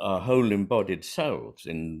our whole embodied selves,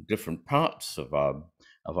 in different parts of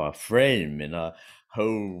our frame, in our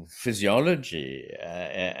whole physiology,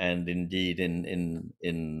 and indeed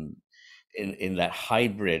in that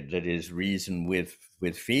hybrid that is reason with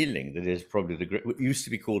feeling, that is probably what used to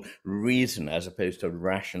be called reason as opposed to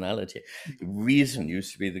rationality. Reason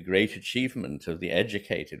used to be the great achievement of the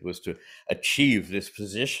educated, was to achieve this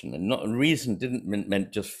position, and not reason didn't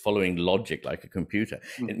meant just following logic like a computer.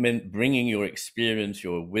 It meant bringing your experience,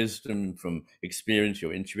 your wisdom from experience,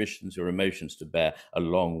 your intuitions, your emotions to bear,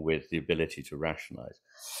 along with the ability to rationalize.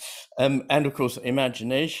 And of course,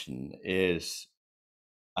 imagination is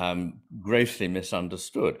grossly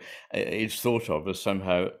misunderstood. It's thought of as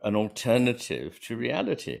somehow an alternative to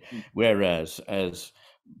reality, whereas as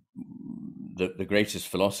the greatest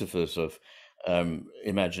philosophers of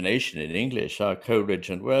imagination in English are Coleridge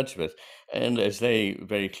and Wordsworth, and as they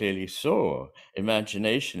very clearly saw,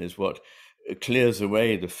 imagination is what clears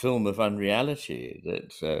away the film of unreality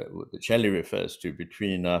that Shelley refers to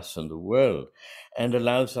between us and the world, and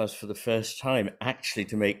allows us for the first time actually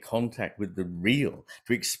to make contact with the real,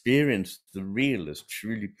 to experience the real as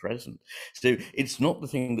truly present. So it's not the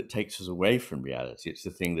thing that takes us away from reality, it's the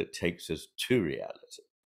thing that takes us to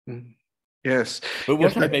reality. Yes. But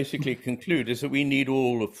what I basically conclude is that we need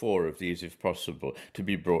all four of these, if possible, to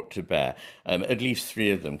be brought to bear. At least three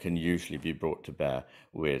of them can usually be brought to bear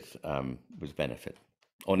with benefit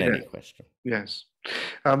on any question. Yes.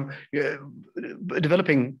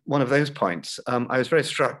 Developing one of those points, I was very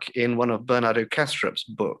struck in one of Bernardo Kastrup's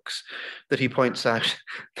books that he points out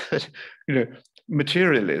that,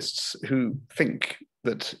 materialists who think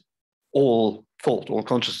that all thought, all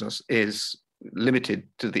consciousness is limited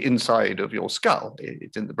to the inside of your skull,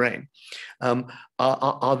 it's in the brain,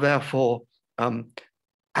 are therefore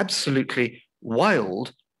absolutely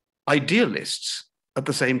wild idealists at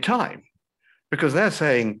the same time, because they're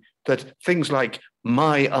saying that things like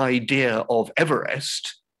my idea of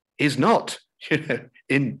Everest is not,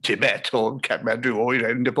 in Tibet or Kathmandu or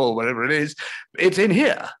in Nepal, wherever it is, it's in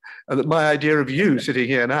here. And that my idea of you sitting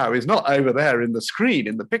here now is not over there in the screen,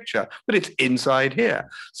 in the picture, but it's inside here.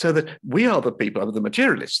 So that we are the people, the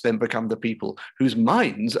materialists then become the people whose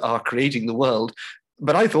minds are creating the world.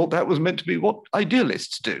 But I thought that was meant to be what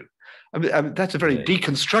idealists do. I mean, that's a very Yes.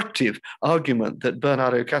 deconstructive argument that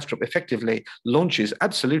Bernardo Kastrup effectively launches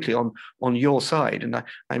absolutely on your side. And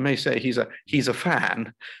I may say he's a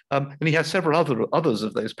fan. And he has several others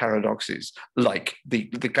of those paradoxes, like the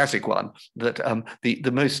classic one that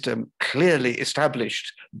the most clearly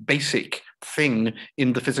established basic thing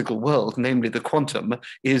in the physical world, namely the quantum,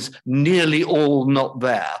 is nearly all not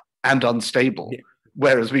there and unstable.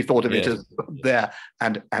 Whereas we thought of it Yes. as there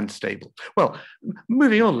and stable. Well,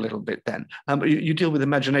 moving on a little bit then, you deal with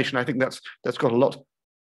imagination. I think that's got a lot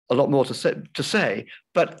more to say.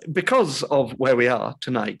 But because of where we are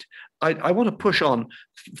tonight, I want to push on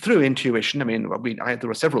through intuition. I mean, there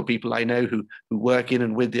are several people I know who work in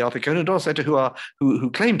and with the Arthur Conan Doyle Centre who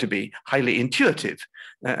claim to be highly intuitive,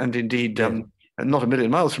 and indeed. Yes. Not a million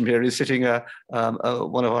miles from here is sitting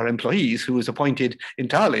one of our employees who was appointed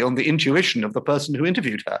entirely on the intuition of the person who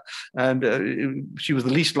interviewed her. And she was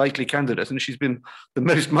the least likely candidate, and she's been the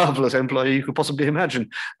most marvelous employee you could possibly imagine.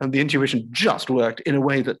 And the intuition just worked in a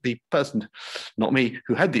way that the person, not me,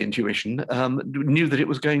 who had the intuition, knew that it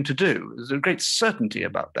was going to do. There's a great certainty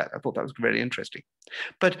about that. I thought that was very interesting.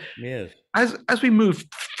 But Yes. as we move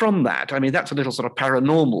from that, I mean, that's a little sort of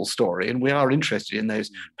paranormal story, and we are interested in those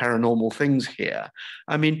paranormal things here.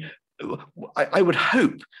 I mean, I would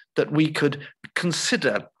hope that we could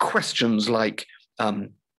consider questions like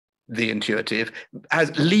the intuitive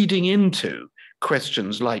as leading into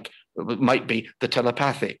questions like might be the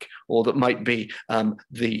telepathic, or that might be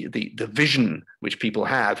the vision which people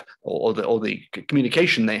have, or the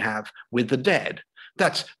communication they have with the dead.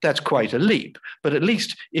 That's quite a leap, but at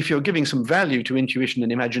least if you're giving some value to intuition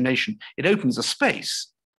and imagination, it opens a space.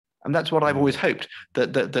 And that's what I've always hoped,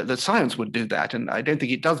 that science would do that. And I don't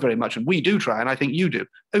think it does very much. And we do try, and I think you do,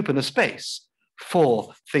 open a space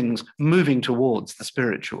for things moving towards the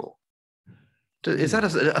spiritual. Is that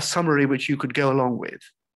a summary which you could go along with?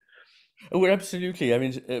 Oh, well, absolutely. I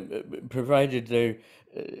mean, provided though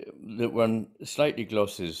that one slightly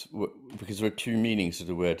glosses, because there are two meanings of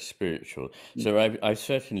the word spiritual. So I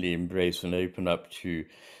certainly embrace and open up to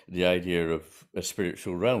the idea of a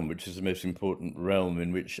spiritual realm, which is the most important realm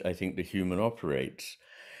in which I think the human operates.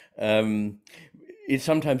 It's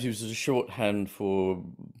sometimes used as a shorthand for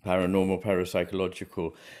paranormal,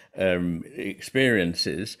 parapsychological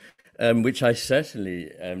experiences, which I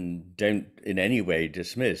certainly don't in any way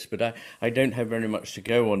dismiss, but I don't have very much to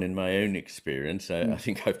go on in my own experience. I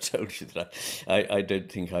think I've told you that I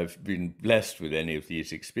don't think I've been blessed with any of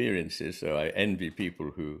these experiences, so I envy people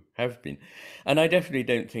who have been. And I definitely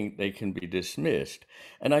don't think they can be dismissed.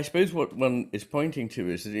 And I suppose what one is pointing to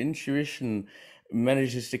is that intuition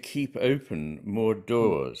manages to keep open more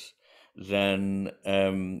doors than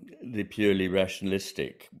the purely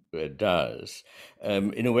rationalistic does.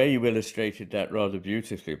 In a way, you illustrated that rather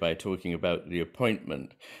beautifully by talking about the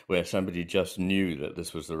appointment, where somebody just knew that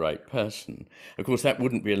this was the right person. Of course, that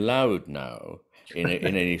wouldn't be allowed now in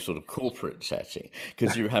any sort of corporate setting,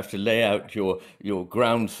 because you have to lay out your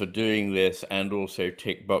grounds for doing this, and also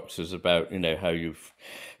tick boxes about how you've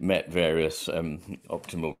met various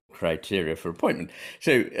optimal criteria for appointment.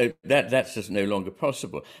 So that's just no longer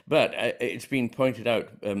possible. But it's been pointed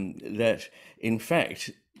out that in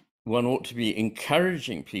fact one ought to be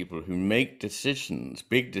encouraging people who make decisions,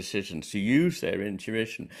 big decisions, to use their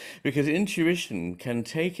intuition, because intuition can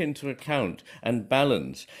take into account and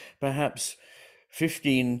balance perhaps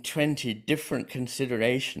 15, 20 different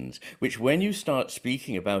considerations, which when you start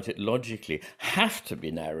speaking about it logically, have to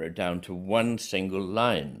be narrowed down to one single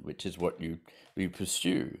line, which is what you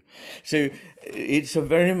pursue. So it's a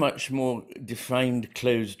very much more defined,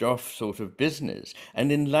 closed off sort of business.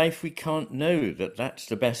 And in life, we can't know that that's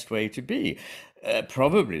the best way to be.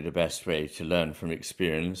 Probably the best way to learn from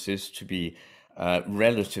experience is to be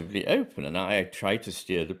relatively open, and I try to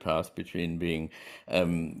steer the path between being,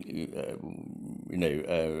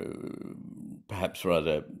 perhaps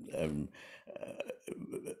rather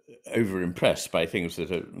over-impressed by things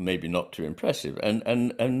that are maybe not too impressive,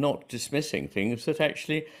 and not dismissing things that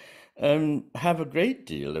actually have a great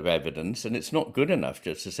deal of evidence. And it's not good enough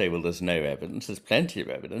just to say, well, there's no evidence. There's plenty of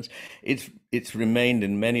evidence. It's remained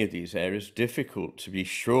in many of these areas difficult to be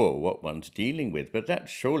sure what one's dealing with, but that's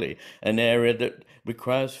surely an area that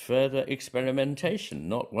requires further experimentation,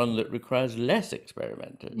 not one that requires less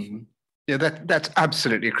experimentation. Yeah, that's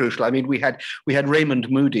absolutely crucial. I mean, we had Raymond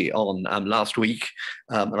Moody on last week,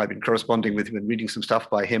 and I've been corresponding with him and reading some stuff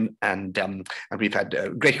by him, and we've had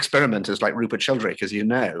great experimenters like Rupert Sheldrake, as you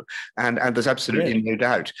know, and there's absolutely Yes. no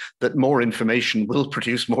doubt that more information will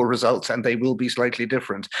produce more results, and they will be slightly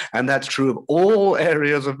different, and that's true of all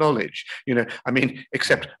areas of knowledge. I mean,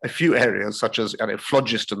 except a few areas such as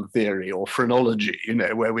phlogiston theory or phrenology,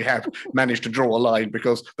 where we have managed to draw a line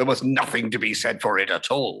because there was nothing to be said for it at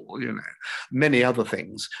all. Many other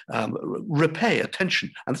things repay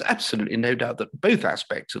attention. And there's absolutely no doubt that both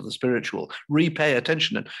aspects of the spiritual repay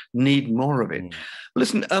attention and need more of it.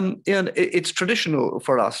 Listen, Iain, it's traditional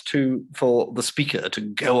for us for the speaker to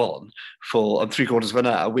go on for 3/4 of an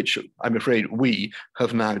hour, which I'm afraid we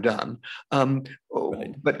have now done.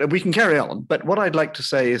 Right. But we can carry on. But what I'd like to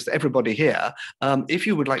say is that everybody here, if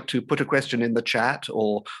you would like to put a question in the chat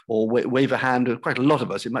or wave a hand, quite a lot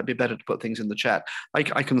of us, it might be better to put things in the chat.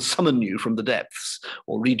 I can summon you from the depths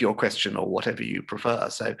or read your question or whatever you prefer.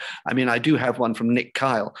 So, I mean, I do have one from Nick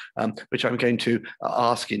Kyle, which I'm going to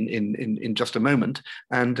ask in just a moment.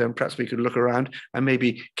 And perhaps we could look around, and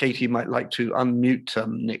maybe Katie might like to unmute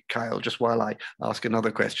Nick Kyle just while I ask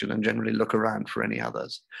another question and generally look around for any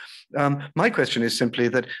others. My question is simply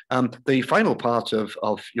that the final part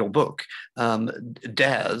of your book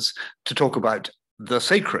dares to talk about the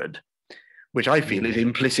sacred, which I feel is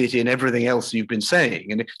implicit in everything else you've been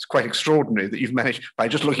saying. And it's quite extraordinary that you've managed, by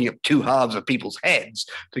just looking at two halves of people's heads,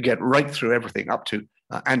 to get right through everything up to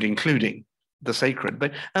and including the sacred.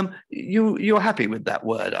 But you're happy with that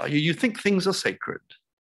word, are you? You think things are sacred?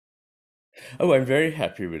 Oh, I'm very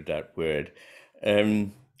happy with that word.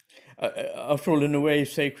 After all, in a way,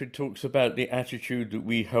 sacred talks about the attitude that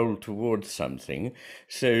we hold towards something.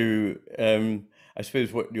 So I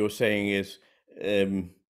suppose what you're saying is,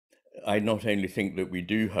 I not only think that we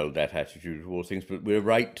do hold that attitude towards things, but we're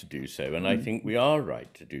right to do so. And I think we are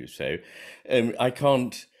right to do so. I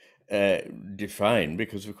can't define,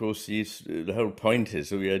 because of course the whole point is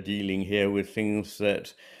that we are dealing here with things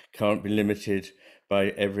that can't be limited by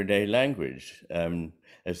everyday language.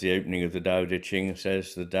 As the opening of the Tao Te Ching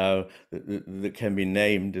says, the Tao that can be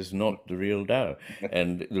named is not the real Tao.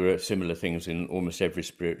 And there are similar things in almost every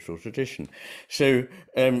spiritual tradition. So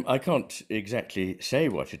I can't exactly say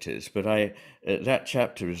what it is, but that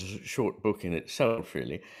chapter is a short book in itself,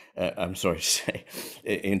 really. I'm sorry to say,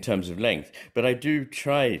 in terms of length. But I do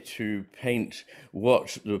try to paint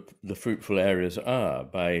what the fruitful areas are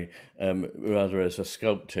by, rather as a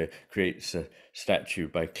sculptor creates a statue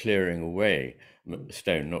by clearing away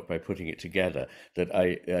stone, not by putting it together, that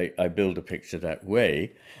I build a picture that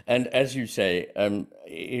way. And as you say,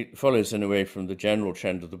 it follows in a way from the general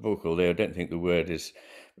trend of the book, although I don't think the word is,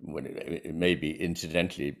 well, it may be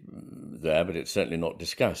incidentally there, but it's certainly not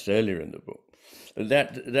discussed earlier in the book.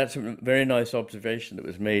 That's a very nice observation that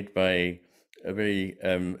was made by a very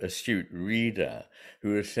astute reader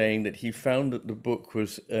who was saying that he found that the book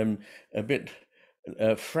was a bit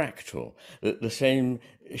fractal, that the same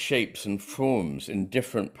shapes and forms in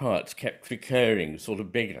different parts kept recurring, sort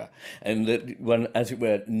of bigger, and that one, as it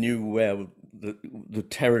were, knew where the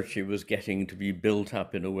territory was getting to be built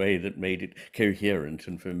up in a way that made it coherent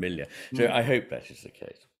and familiar. So I hope that is the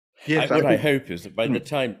case. Yes, I hope is that by the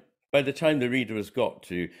time the reader has got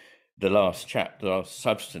to the last chapter, the last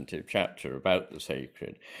substantive chapter about the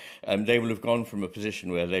sacred, they will have gone from a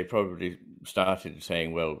position where they probably started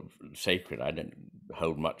saying, well, sacred, I don't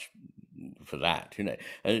hold much for that, to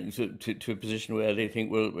a position where they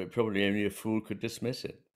think, well, probably only a fool could dismiss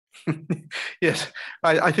it. Yes,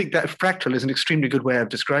 I think that fractal is an extremely good way of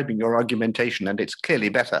describing your argumentation, and it's clearly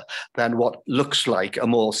better than what looks like a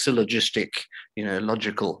more syllogistic,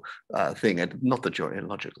 logical thing, and not that you're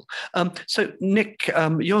illogical. So, Nick,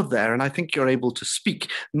 you're there, and I think you're able to speak.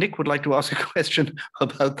 Nick would like to ask a question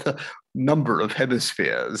about the number of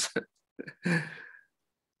hemispheres.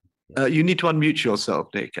 You need to unmute yourself,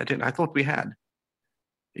 Nick. I thought we had.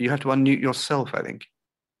 You have to unmute yourself, I think.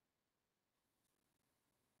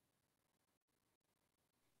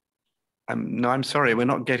 No, I'm sorry, we're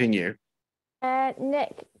not getting you.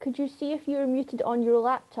 Nick, could you see if you're muted on your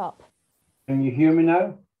laptop? Can you hear me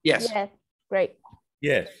now? Yes. Yes, great.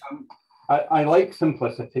 Yes. I like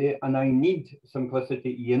simplicity, and I need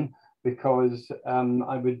simplicity, Iain, because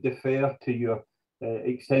I would defer to your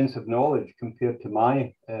extensive knowledge compared to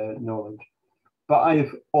my knowledge. But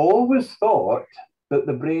I've always thought that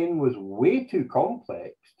the brain was way too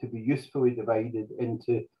complex to be usefully divided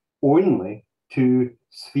into only two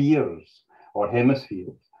spheres or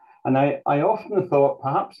hemispheres. And I often thought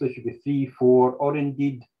perhaps there should be 3, 4, or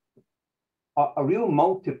indeed a real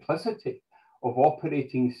multiplicity of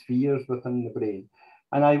operating spheres within the brain.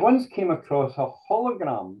 And I once came across a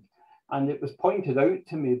hologram, and it was pointed out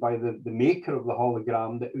to me by the maker of the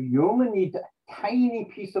hologram that you only need a tiny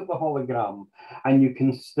piece of the hologram, and you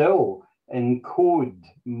can still encode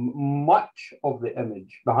much of the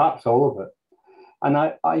image, perhaps all of it. And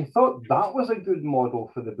I thought that was a good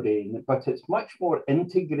model for the brain, but it's much more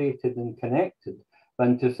integrated and connected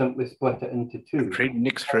than to simply split it into two.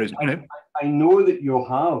 Nick's frozen. I know that you'll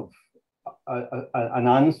have an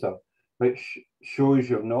answer which shows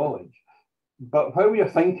your knowledge, but while you're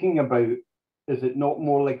thinking about, is it not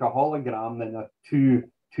more like a hologram than a two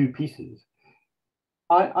pieces?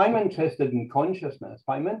 I'm interested in consciousness,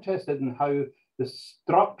 but I'm interested in how the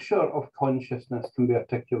structure of consciousness can be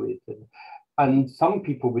articulated. And some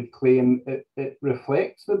people would claim it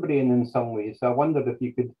reflects the brain in some way. So I wondered if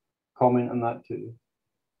you could comment on that too.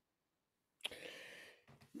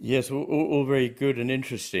 Yes, all very good and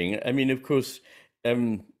interesting. I mean, of course,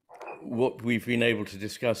 what we've been able to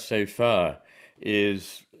discuss so far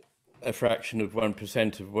is a fraction of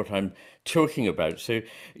 1% of what I'm talking about. So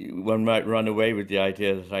one might run away with the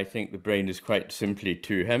idea that I think the brain is quite simply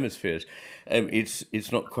two hemispheres.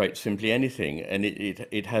 It's not quite simply anything, and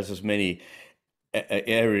it has as many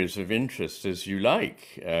areas of interest as you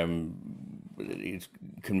like. It's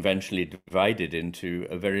conventionally divided into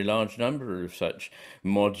a very large number of such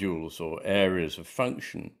modules or areas of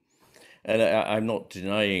function. And I'm not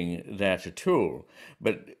denying that at all.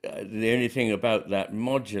 But the only thing about that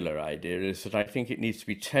modular idea is that I think it needs to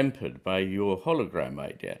be tempered by your hologram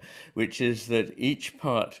idea, which is that each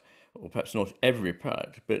part, or perhaps not every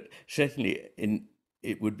part, but certainly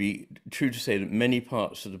it would be true to say that many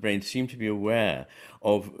parts of the brain seem to be aware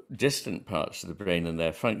of distant parts of the brain and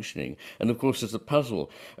their functioning. And of course, there's the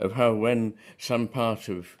puzzle of how when some part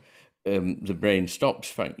of the brain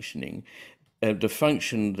stops functioning, the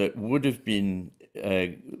function that would have been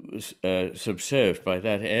subserved by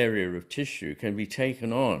that area of tissue can be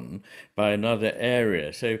taken on by another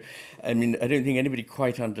area. So, I mean, I don't think anybody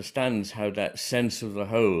quite understands how that sense of the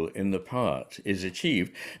whole in the part is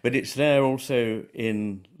achieved, but it's there also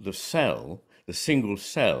in the cell, the single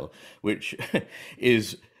cell, which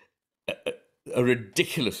is a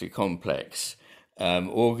ridiculously complex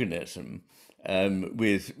organism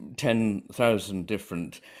with 10,000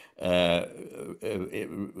 different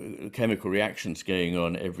chemical reactions going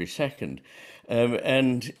on every second.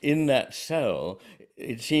 And in that cell,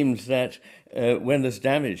 it seems that when there's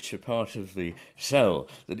damage to part of the cell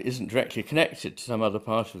that isn't directly connected to some other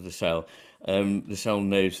part of the cell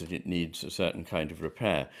knows that it needs a certain kind of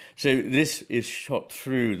repair. So this is shot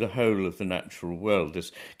through the whole of the natural world,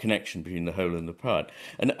 this connection between the whole and the part.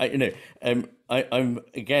 And I'm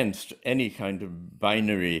against any kind of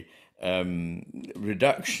binary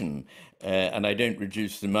reduction, and I don't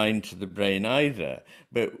reduce the mind to the brain either.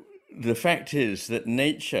 But the fact is that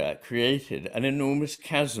nature created an enormous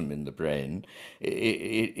chasm in the brain.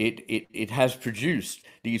 It has produced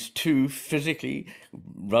these two physically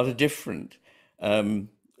rather different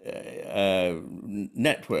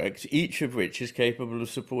networks, each of which is capable of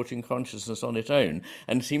supporting consciousness on its own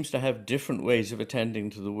and seems to have different ways of attending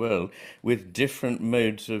to the world with different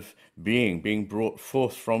modes of being brought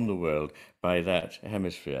forth from the world by that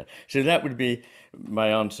hemisphere. So that would be my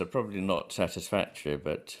answer, probably not satisfactory,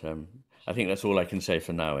 but I think that's all I can say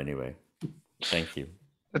for now anyway. Thank you.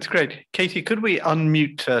 That's great. Katie, could we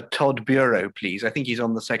unmute Todd Bureau, please? I think he's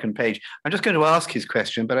on the second page. I'm just going to ask his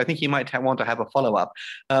question, but I think he might want to have a follow-up.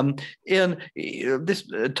 Iain,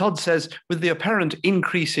 Todd says, with the apparent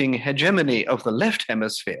increasing hegemony of the left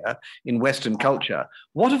hemisphere in Western culture,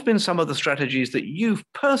 what have been some of the strategies that you've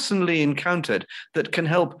personally encountered that can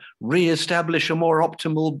help re-establish a more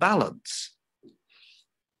optimal balance?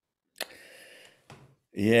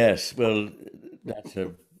 Yes, well, that's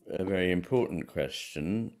a very important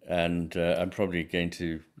question, and I'm probably going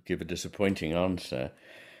to give a disappointing answer.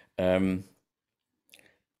 I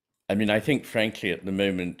mean, I think, frankly, at the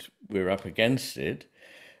moment we're up against it.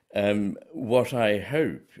 What I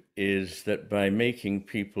hope is that by making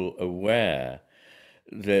people aware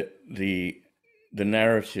that the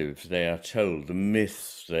narratives they are told, the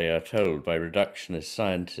myths they are told by reductionist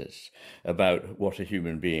scientists about what a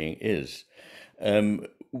human being is,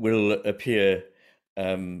 will appear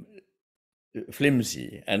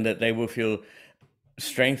flimsy, and that they will feel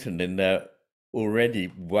strengthened in their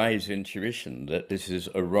already wise intuition that this is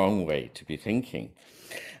a wrong way to be thinking.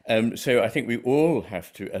 So I think we all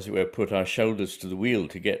have to, as it were, put our shoulders to the wheel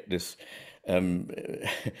to get this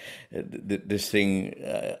this thing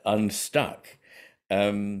unstuck.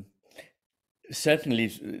 Certainly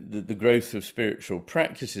the growth of spiritual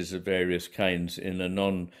practices of various kinds in a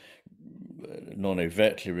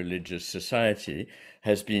non-overtly religious society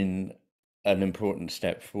has been an important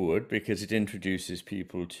step forward, because it introduces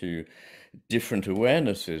people to different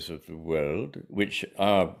awarenesses of the world, which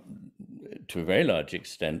are, to a very large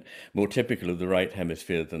extent, more typical of the right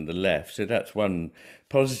hemisphere than the left. So that's one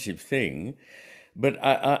positive thing. But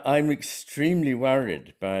I'm extremely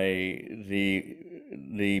worried by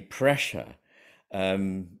the pressure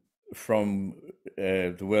from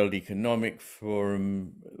the World Economic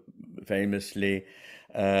Forum, famously,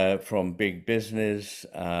 from big business,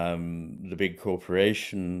 the big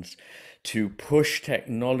corporations, to push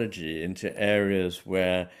technology into areas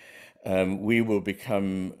where we will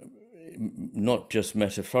become not just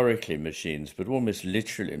metaphorically machines, but almost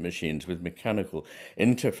literally machines with mechanical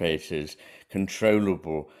interfaces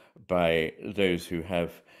controllable by those who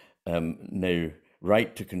have no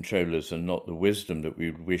right to control us and not the wisdom that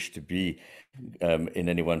we would wish to be in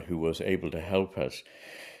anyone who was able to help us.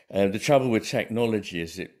 The trouble with technology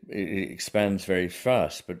is it expands very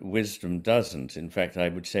fast, but wisdom doesn't. In fact, I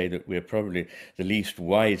would say that we're probably the least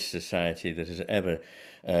wise society that has ever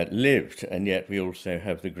lived, and yet we also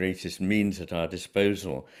have the greatest means at our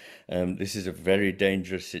disposal. This is a very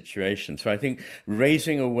dangerous situation. So I think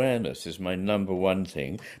raising awareness is my number one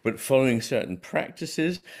thing, but following certain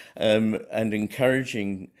practices and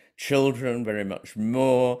encouraging children very much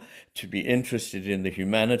more to be interested in the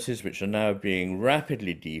humanities, which are now being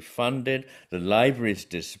rapidly defunded, the libraries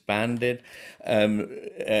disbanded, and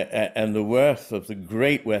the worth of the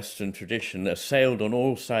great Western tradition assailed on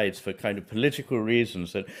all sides for kind of political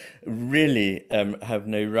reasons that really have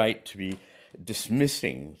no right to be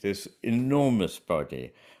dismissing this enormous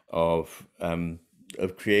body of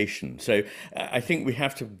creation. So I think we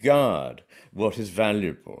have to guard what is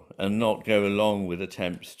valuable and not go along with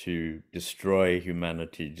attempts to destroy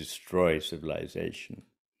humanity, destroy civilization.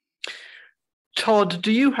 Todd,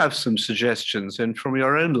 do you have some suggestions from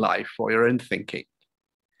your own life or your own thinking?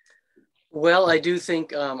 Well, I do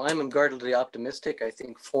think I'm unguardedly optimistic. I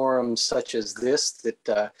think forums such as this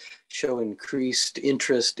that show increased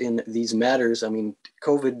interest in these matters. I mean,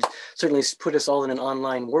 COVID certainly put us all in an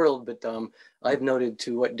online world, but I've noted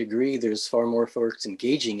to what degree there's far more folks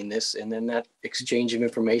engaging in this, and then that exchange of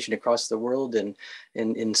information across the world and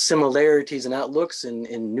in similarities and outlooks and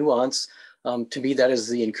nuance. To me, that is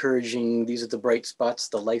the encouraging, these are the bright spots,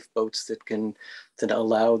 the lifeboats that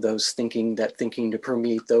allow that thinking to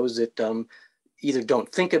permeate those that either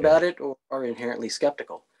don't think about it or are inherently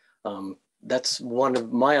skeptical. That's one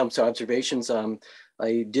of my observations.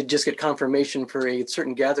 I did just get confirmation for a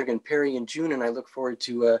certain gathering in Perry in June, and I look forward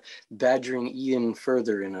to badgering Iain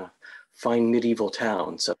further in a fine medieval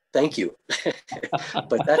town. So thank you.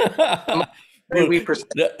 But that's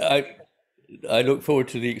I look forward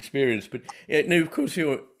to the experience, but no, of course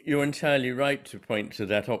you're entirely right to point to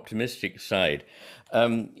that optimistic side.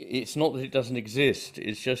 It's not that it doesn't exist;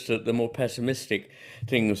 it's just that the more pessimistic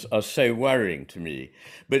things are so worrying to me.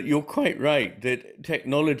 But you're quite right that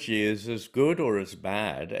technology is as good or as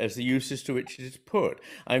bad as the uses to which it is put.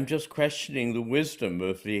 I'm just questioning the wisdom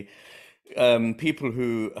of the people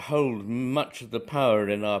who hold much of the power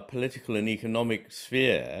in our political and economic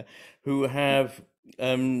sphere, who have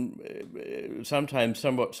sometimes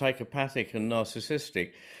somewhat psychopathic and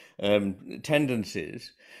narcissistic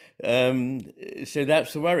tendencies. So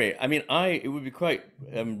that's the worry. I mean, it would be quite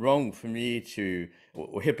wrong for me to,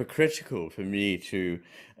 or hypocritical for me to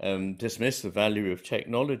dismiss the value of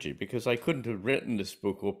technology, because I couldn't have written this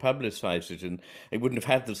book or publicized it, and it wouldn't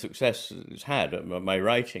have had the success it's had, my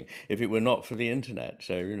writing, if it were not for the internet.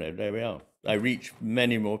 So, there we are. I reach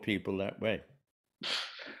many more people that way.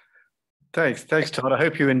 Thanks, Todd. I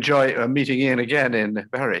hope you enjoy meeting Iain again in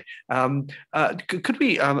Bury. Could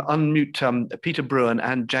we unmute Peter Bruin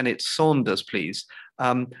and Janet Saunders, please?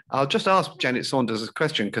 I'll just ask Janet Saunders a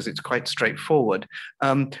question because it's quite straightforward.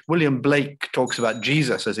 William Blake talks about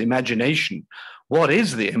Jesus as imagination. What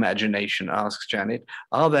is the imagination, asks Janet.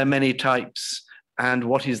 Are there many types, and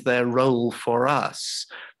what is their role for us?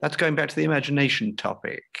 That's going back to the imagination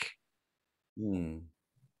topic.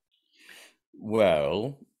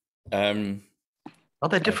 Well, are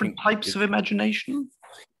there different types of imagination?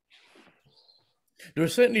 There are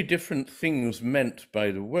certainly different things meant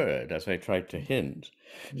by the word, as I tried to hint.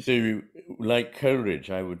 So, like Coleridge,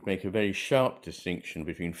 I would make a very sharp distinction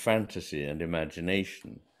between fantasy and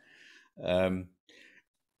imagination.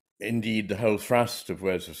 Indeed, the whole thrust of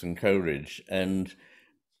Wordsworth and Coleridge, and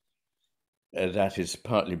that is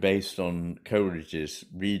partly based on Coleridge's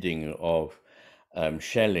reading of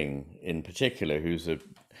Schelling in particular, who's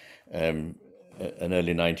an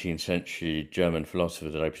early 19th century German philosopher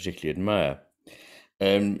that I particularly admire.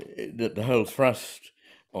 That the whole thrust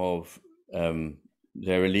of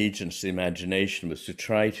their allegiance to the imagination was to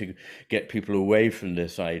try to get people away from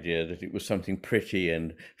this idea that it was something pretty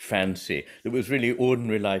and fancy, that was really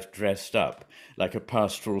ordinary life dressed up, like a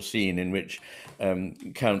pastoral scene in which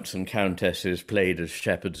counts and countesses played as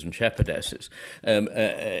shepherds and shepherdesses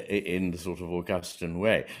in the sort of Augustan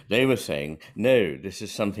way. They were saying, no, this is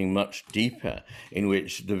something much deeper, in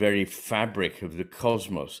which the very fabric of the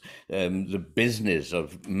cosmos, the business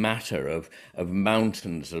of matter, of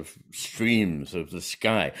mountains, of streams, of the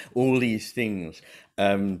sky, all these things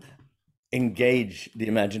engage the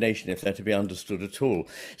imagination if they're to be understood at all.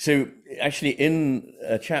 So actually in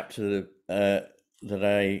a chapter that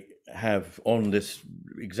I have on this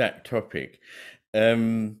exact topic,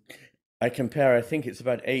 I compare, I think it's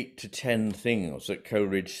about 8 to 10 things that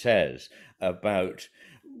Coleridge says about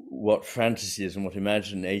what fantasy is and what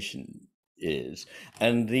imagination is.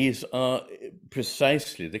 And these are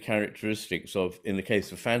precisely the characteristics of, in the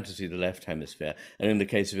case of fantasy, the left hemisphere, and in the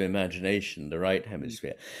case of imagination, the right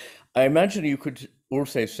hemisphere. I imagine you could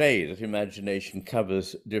also say that imagination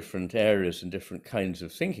covers different areas and different kinds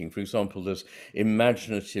of thinking. For example, there's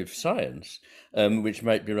imaginative science, which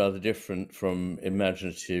might be rather different from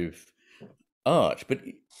imaginative art. But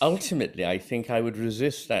ultimately, I think I would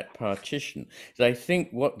resist that partition. I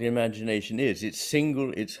think what the imagination is, it's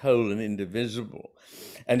single, it's whole and indivisible.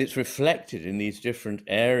 And it's reflected in these different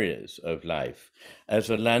areas of life, as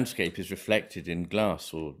a landscape is reflected in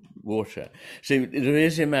glass or water. So there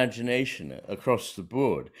is imagination across the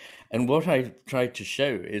board. And what I've tried to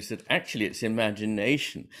show is that actually it's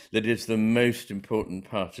imagination that is the most important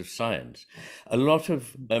part of science. A lot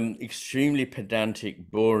of extremely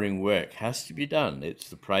pedantic, boring work has to be done. It's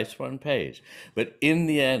the price one pays. But in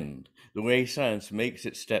the end, the way science makes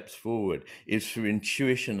its steps forward is through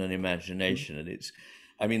intuition and imagination. And it's,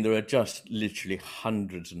 I mean, there are just literally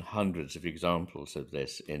hundreds and hundreds of examples of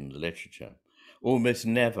this in the literature. Almost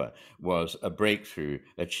never was a breakthrough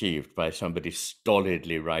achieved by somebody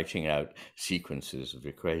stolidly writing out sequences of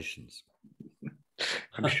equations.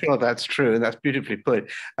 I'm sure that's true, and that's beautifully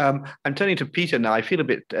put. I'm turning to Peter now. I feel a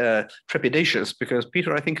bit trepidatious because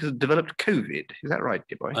Peter, I think, has developed COVID. Is that right,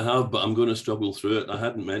 dear boy? I have, but I'm going to struggle through it. I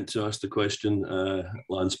hadn't meant to ask the question,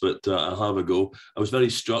 Lance, but I'll have a go. I was very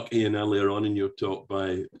struck, Ian, earlier on in your talk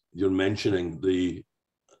by your mentioning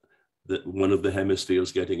that one of the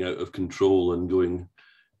hemispheres getting out of control and going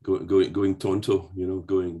tonto, you know,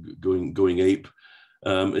 going ape.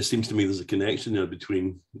 It seems to me there's a connection there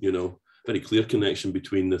between, you know, very clear connection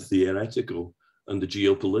between the theoretical and the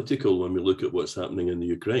geopolitical when we look at what's happening in the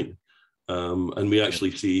Ukraine. And we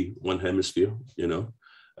actually see one hemisphere, you know,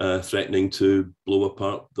 threatening to blow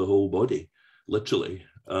apart the whole body, literally.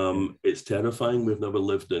 It's terrifying. We've never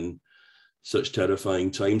lived in such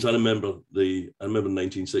terrifying times. I remember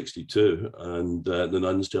 1962, and the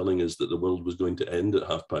nuns telling us that the world was going to end at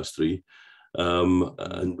 3:30,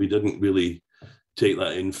 and we didn't really take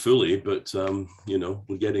that in fully, but you know,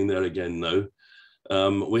 we're getting there again now.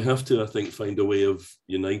 We have to, I think, find a way of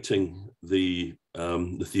uniting the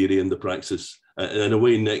theory and the praxis. In a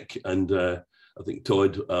way, Nick and I think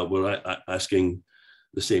Todd were asking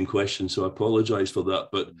the same question, so I apologize for that.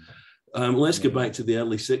 But let's get back to the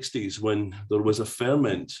early 60s when there was a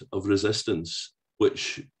ferment of resistance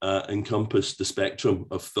which encompassed the spectrum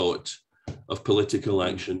of thought, of political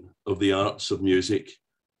action, of the arts, of music,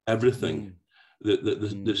 everything.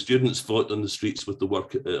 The students fought on the streets with the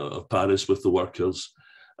work of Paris with the workers.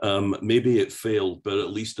 Maybe it failed, but at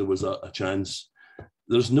least there was a chance.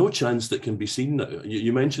 There's no chance that can be seen now.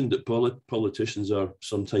 You mentioned that politicians are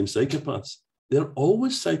sometimes psychopaths. They're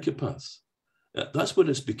always psychopaths. That's what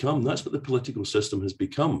it's become. That's what the political system has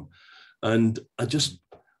become. And I just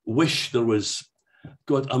wish there was,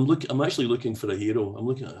 God, I'm actually looking for a hero. I'm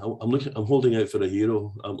holding out for a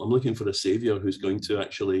hero. I'm looking for a savior who's going to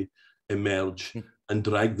actually emerge and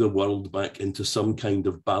drag the world back into some kind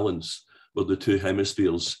of balance where the two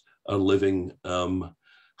hemispheres are living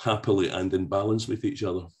happily and in balance with each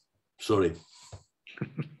other. Sorry.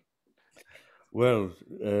 Well,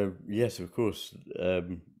 yes, of course,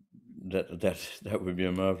 that would be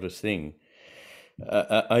a marvelous thing.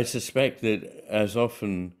 I suspect that as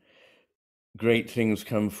often great things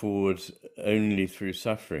come forward only through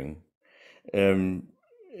suffering.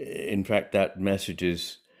 In fact, that message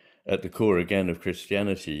is at the core again of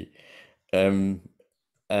Christianity.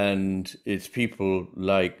 And it's people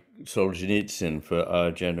like Solzhenitsyn for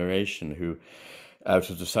our generation who,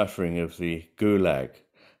 out of the suffering of the Gulag,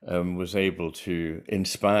 was able to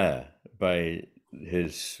inspire by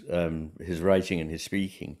his writing and his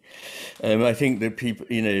speaking. I think that people,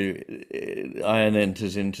 iron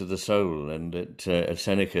enters into the soul, and that, as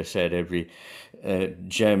Seneca said, every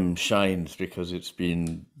gem shines because it's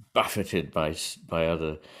been buffeted by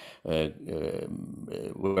other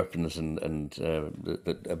weapons and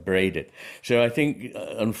that abrade it. So I think,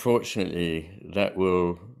 unfortunately,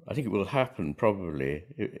 I think it will happen probably.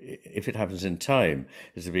 If it happens in time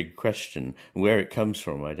is a big question. Where it comes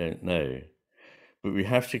from, I don't know. But we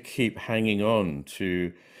have to keep hanging on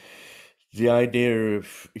to the idea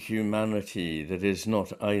of humanity that is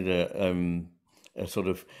not either a sort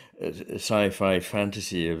of sci-fi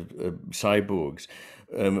fantasy of cyborgs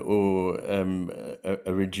or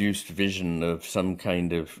a reduced vision of some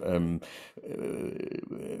kind of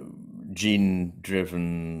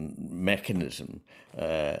gene-driven mechanism.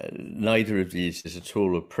 Neither of these is at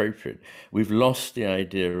all appropriate. We've lost the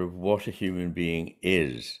idea of what a human being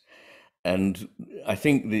is. And I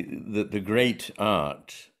think the great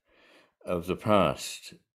art of the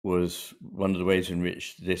past was one of the ways in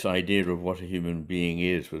which this idea of what a human being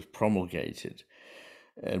is was promulgated.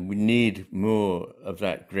 And we need more of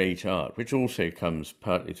that great art, which also comes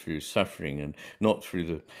partly through suffering and not through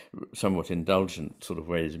the somewhat indulgent sort of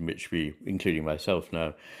ways in which we, including myself,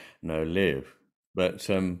 now live. But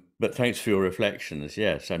thanks for your reflections.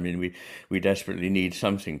 Yes, I mean, we desperately need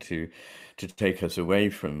something to take us away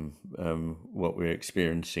from what we're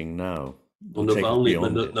experiencing now. Well,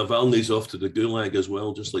 Navalny's off to the gulag as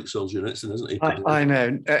well, just like Solzhenitsyn, isn't he? I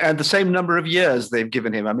know, and the same number of years they've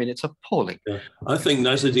given him. I mean, it's appalling. Yeah. I think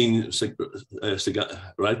Nasruddin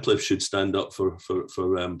Radcliffe should stand up for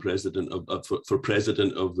president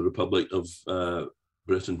of the Republic of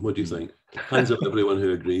Britain. What do you think? Hands up, everyone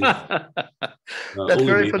who agrees. That's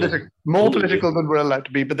very political, more political than we're allowed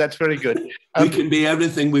to be, but that's very good. We can be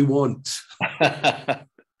everything we want.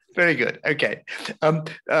 Very good. Okay.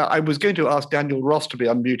 I was going to ask Daniel Ross to be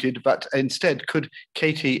unmuted, but instead, could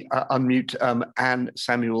Katie unmute Anne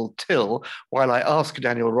Samuel Till while I ask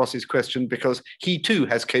Daniel Ross's question, because he too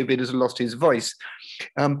has COVID, has lost his voice.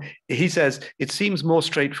 He says, it seems more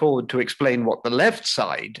straightforward to explain what the left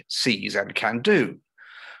side sees and can do.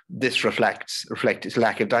 This reflects its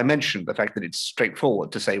lack of dimension, the fact that it's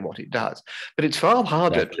straightforward to say what it does. But it's far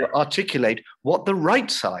harder to articulate what the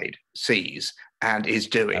right side sees and is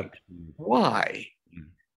doing. Why?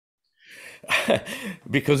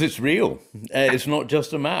 Because it's real. It's not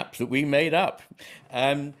just a map that we made up.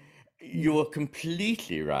 You're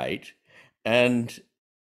completely right. And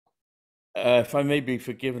if I may be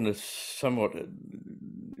forgiven a somewhat,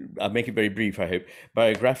 I'll make it very brief, I hope,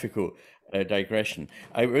 biographical digression.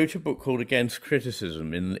 I wrote a book called Against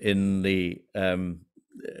Criticism in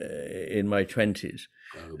my 20s.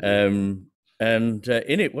 And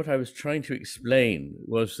in it, what I was trying to explain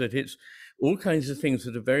was that it's all kinds of things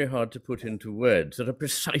that are very hard to put into words that are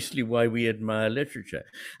precisely why we admire literature.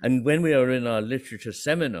 And when we are in our literature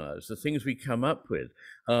seminars, the things we come up with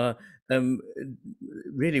are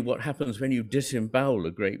really what happens when you disembowel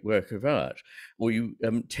a great work of art, or you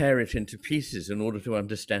tear it into pieces in order to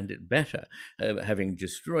understand it better, having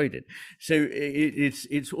destroyed it. So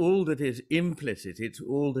it's all that is implicit, it's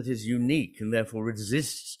all that is unique and therefore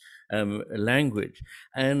resists language.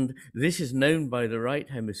 And this is known by the right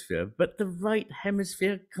hemisphere, but the right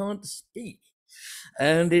hemisphere can't speak.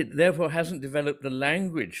 And it therefore hasn't developed the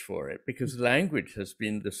language for it, because language has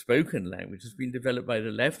been, the spoken language has been developed by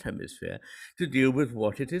the left hemisphere to deal with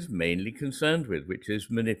what it is mainly concerned with, which is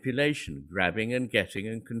manipulation, grabbing and getting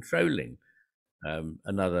and controlling.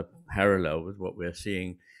 Another parallel with what we're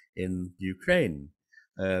seeing in Ukraine.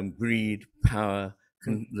 Greed, power,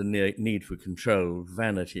 the need for control,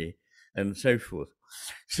 vanity, and so forth.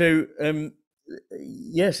 So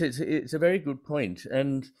yes, it's a very good point.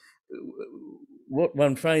 And what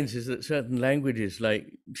one finds is that certain languages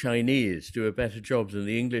like Chinese do a better job than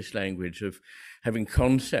the English language of having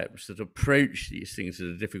concepts that approach these things that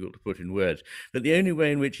are difficult to put in words. But the only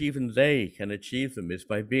way in which even they can achieve them is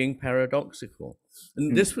by being paradoxical.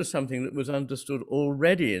 And this was something that was understood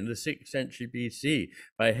already in the 6th century BC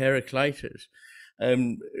by Heraclitus,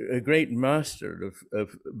 a great master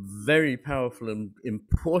of very powerful and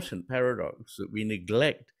important paradox that we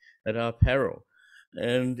neglect at our peril.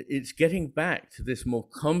 And it's getting back to this more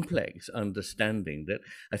complex understanding that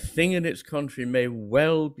a thing in its contrary may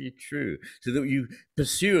well be true, so that you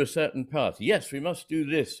pursue a certain path. Yes, we must do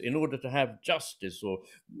this in order to have justice or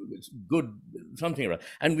good something or other.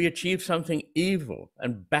 And we achieve something evil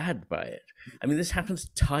and bad by it. I mean, this happens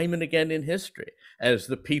time and again in history, as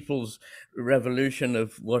the People's Revolution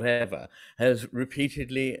of whatever has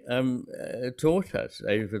repeatedly taught us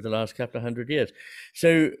over the last couple of hundred years.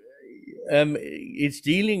 So it's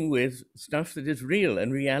dealing with stuff that is real,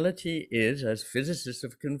 and reality is, as physicists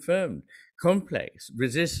have confirmed, complex,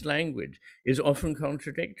 resists language, is often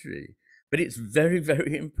contradictory, but it's very,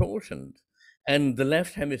 very important. And the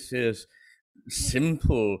left hemisphere's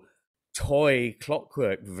simple toy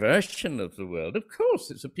clockwork version of the world, of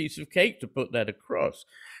course, it's a piece of cake to put that across,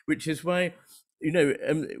 which is why, you know,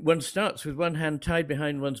 one starts with one hand tied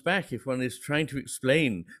behind one's back if one is trying to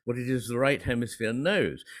explain what it is the right hemisphere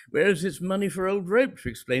knows, whereas it's money for old rope to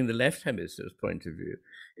explain the left hemisphere's point of view.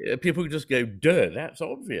 People just go, duh, that's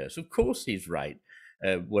obvious. Of course he's right.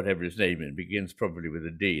 Whatever his name is, begins probably with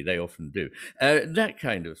a D. They often do. That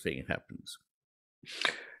kind of thing happens.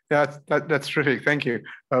 Yeah, that's terrific. Thank you.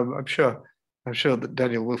 I'm sure that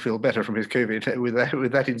Daniel will feel better from his COVID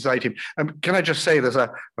with that inside him. Can I just say there's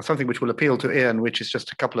something which will appeal to Iain, which is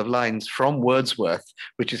just a couple of lines from Wordsworth,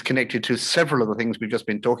 which is connected to several of the things we've just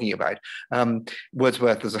been talking about.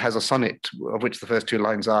 Wordsworth has a sonnet of which the first two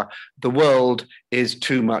lines are, "The world is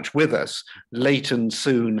too much with us, late and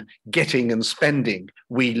soon, getting and spending,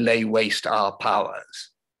 we lay waste our powers."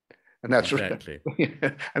 And that's exactly.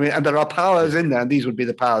 I mean, and there are powers in there, and these would be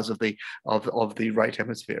the powers of the right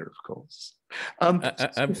hemisphere, of course.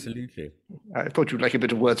 Absolutely. I thought you'd like a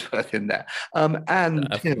bit of Wordsworth in there. And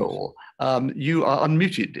Till, you are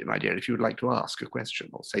unmuted, my dear, if you would like to ask a question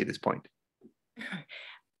or say this point.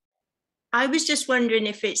 I was just wondering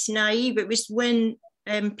if it's naive. It was when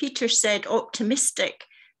Peter said optimistic,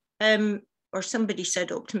 or somebody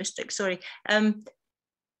said optimistic, sorry.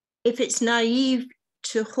 If it's naive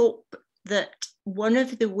to hope that one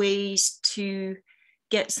of the ways to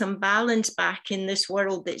get some balance back in this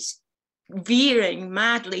world that's veering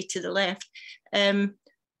madly to the left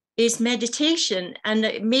is meditation. And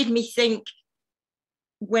it made me think,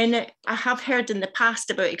 when I have heard in the past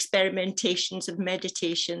about experimentations of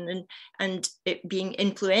meditation and it being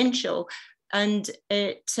influential, and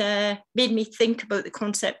it made me think about the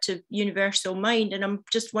concept of universal mind. And I'm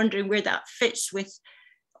just wondering where that fits with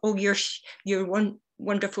all your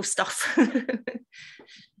wonderful stuff.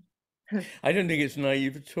 I don't think it's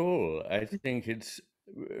naive at all. I think it's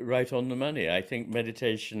right on the money. I think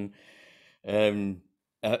meditation,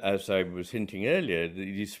 as I was hinting earlier,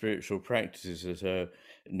 these spiritual practices that are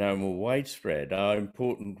now more widespread are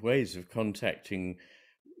important ways of contacting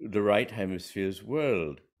the right hemisphere's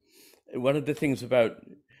world. One of the things about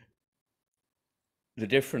the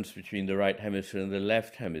difference between the right hemisphere and the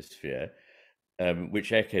left hemisphere,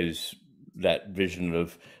 which echoes that vision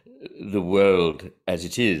of the world as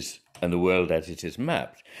it is and the world as it is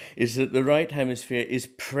mapped, is that the right hemisphere is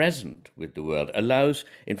present with the world, allows,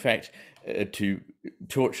 in fact, to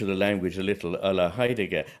torture the language a little a la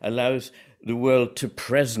Heidegger, allows the world to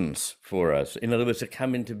presence for us. In other words, to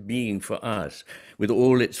come into being for us with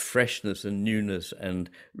all its freshness and newness and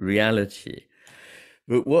reality.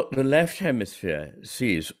 But what the left hemisphere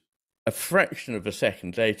sees a fraction of a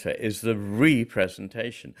second later is the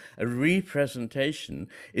representation. A representation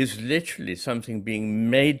is literally something being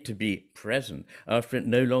made to be present after it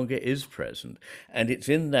no longer is present. And it's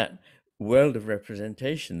in that world of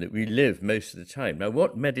representation that we live most of the time. Now,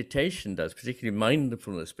 what meditation does, particularly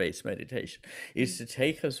mindfulness-based meditation, is to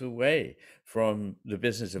take us away from the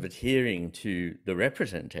business of adhering to the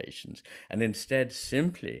representations and instead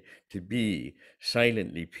simply to be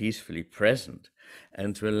silently, peacefully present,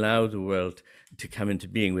 and to allow the world to come into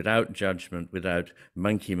being without judgment, without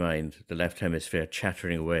monkey mind, the left hemisphere,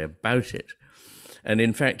 chattering away about it. And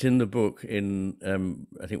in fact, in the book, in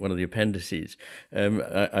I think one of the appendices,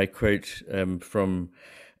 I quote from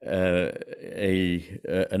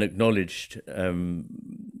an acknowledged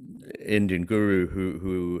Indian guru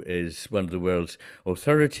who is one of the world's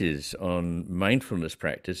authorities on mindfulness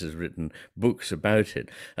practice, has written books about it.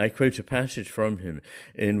 I quote a passage from him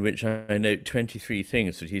in which I note 23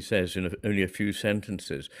 things that he says in only a few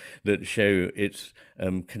sentences that show its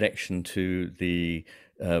connection to the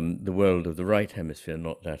world of the right hemisphere,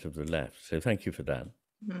 not that of the left. So thank you for that.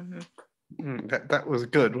 Mm-hmm. That was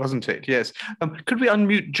good, wasn't it? Yes. Could we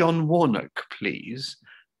unmute John Warnock, please?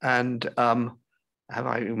 And have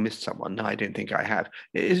I missed someone? No, I don't think I have.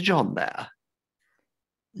 Is John there?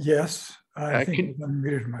 Yes, I think I've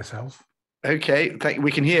unmuted myself. Okay,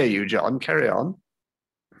 we can hear you, John. Carry on.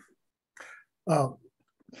 Well,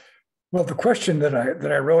 the question that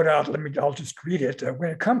I wrote out, I'll just read it. When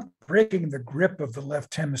it comes to breaking the grip of the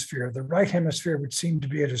left hemisphere, the right hemisphere would seem to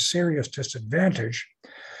be at a serious disadvantage,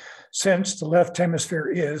 since the left hemisphere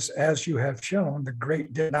is, as you have shown, the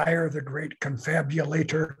great denier, the great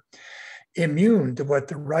confabulator, immune to what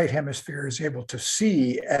the right hemisphere is able to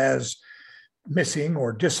see as missing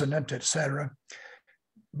or dissonant, etc.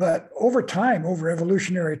 But over time, over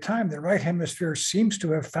evolutionary time, the right hemisphere seems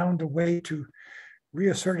to have found a way to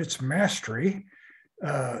reassert its mastery,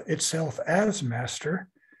 itself as master.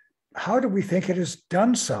 How do we think it has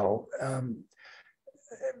done so?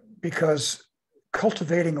 Because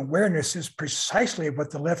cultivating awareness is precisely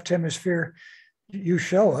what the left hemisphere, you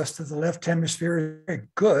show us that the left hemisphere is very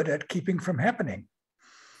good at keeping from happening.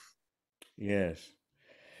 Yes.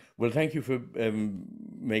 Well, thank you for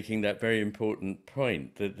making that very important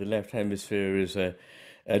point, that the left hemisphere is a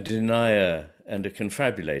denier and a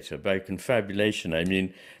confabulator. By confabulation, I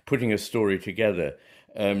mean putting a story together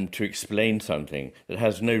to explain something that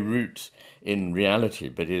has no roots in reality,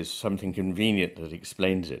 but is something convenient that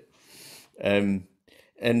explains it. And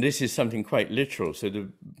this is something quite literal. So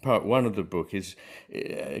the part one of the book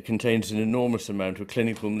contains an enormous amount of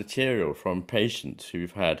clinical material from patients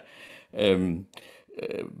who've had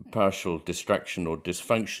partial destruction or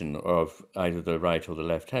dysfunction of either the right or the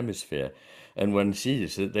left hemisphere. And one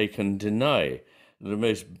sees that they can deny the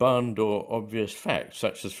most barn door obvious facts,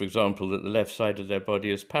 such as, for example, that the left side of their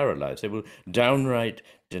body is paralyzed. They will downright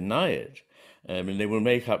deny it. And they will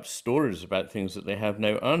make up stories about things that they have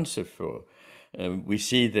no answer for. We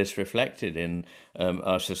see this reflected in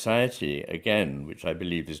our society, again, which I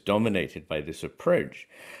believe is dominated by this approach,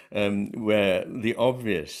 where the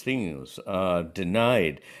obvious things are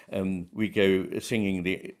denied. We go singing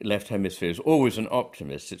the left hemisphere is always an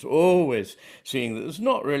optimist. It's always seeing that there's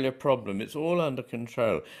not really a problem. It's all under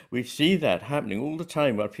control. We see that happening all the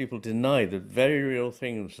time where people deny the very real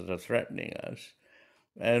things that are threatening us.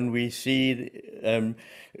 And we see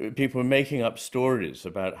people making up stories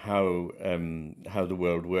about how the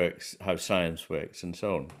world works, how science works, and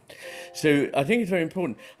so on. So I think it's very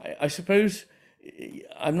important. I suppose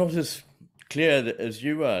I'm not as clear as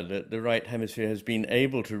you are that the right hemisphere has been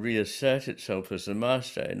able to reassert itself as the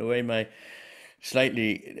master. In a way, my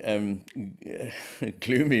slightly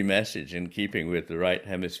gloomy message, in keeping with the right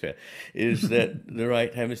hemisphere, is that the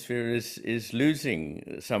right hemisphere is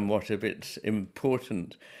losing somewhat of its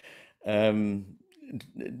important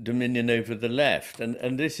dominion over the left,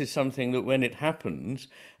 and this is something that when it happens,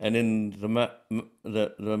 and in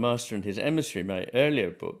the Master and His Emissary, my earlier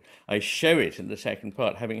book, I show it in the second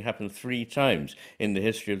part, having happened 3 times in the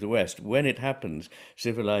history of the West. When it happens,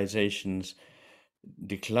 civilizations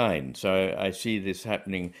decline. So I see this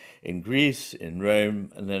happening in Greece, in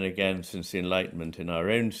Rome, and then again since the Enlightenment in our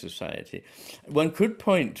own society. One could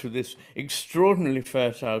point to this extraordinarily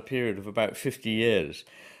fertile period of about 50 years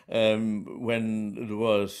when there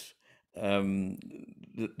was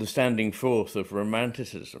the standing forth of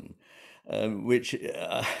Romanticism, which,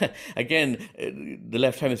 again, the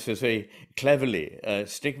left hemisphere very cleverly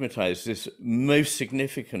stigmatized this most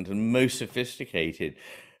significant and most sophisticated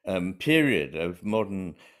period of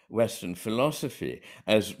modern Western philosophy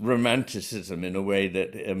as romanticism in a way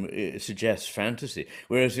that suggests fantasy,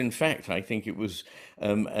 whereas in fact I think it was,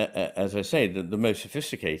 as I say, the most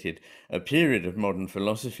sophisticated period of modern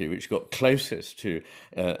philosophy which got closest to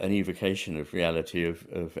an evocation of reality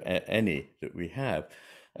of any that we have.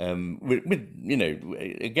 With you know,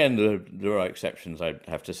 again, there are exceptions, I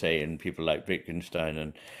have to say, in people like Wittgenstein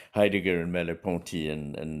and Heidegger and Merleau-Ponty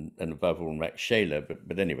and above all Max Scheler,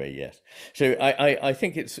 but anyway, yes. So I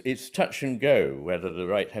think it's touch and go whether the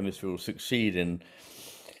right hemisphere will succeed in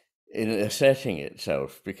asserting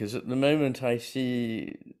itself, because at the moment I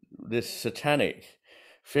see this satanic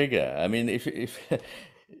figure. I mean, if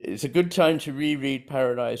it's a good time to reread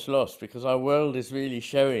Paradise Lost, because our world is really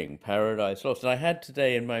showing Paradise Lost. And I had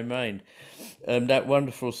today in my mind that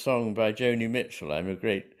wonderful song by Joni Mitchell. I'm a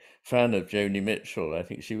great fan of Joni Mitchell. I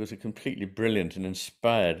think she was a completely brilliant and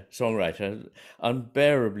inspired songwriter,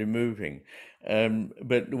 unbearably moving.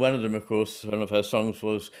 But one of them, of course, one of her songs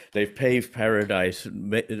was "They've paved paradise,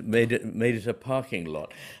 made it a parking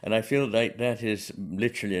lot," and I feel like that is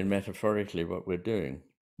literally and metaphorically what we're doing.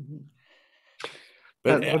 Mm-hmm.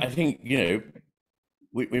 But I think, you know,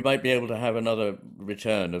 we might be able to have another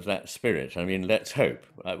return of that spirit. I mean, let's hope.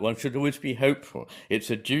 One should always be hopeful. It's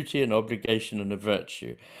a duty, an obligation, and a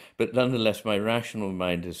virtue. But nonetheless, my rational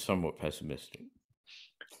mind is somewhat pessimistic.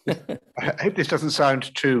 I hope this doesn't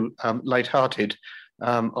sound too lighthearted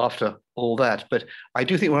after all that. But I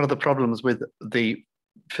do think one of the problems with the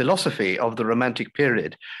philosophy of the Romantic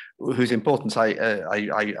period, whose importance I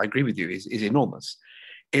agree with you is enormous,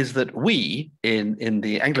 is that we in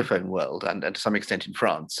the Anglophone world and to some extent in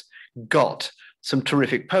France got some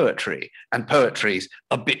terrific poetry, and poetry's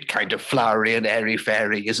a bit kind of flowery and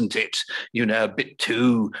airy-fairy, isn't it? You know, a bit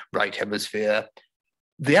too right hemisphere.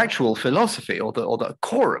 The actual philosophy or the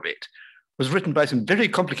core of it was written by some very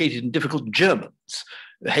complicated and difficult Germans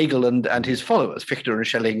Hegel and his followers, Fichte and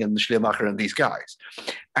Schelling and Schleiermacher and these guys.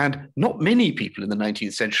 And not many people in the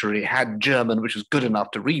 19th century had German which was good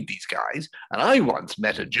enough to read these guys. And I once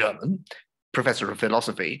met a German professor of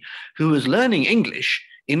philosophy who was learning English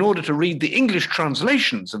in order to read the English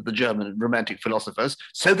translations of the German Romantic philosophers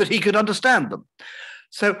so that he could understand them.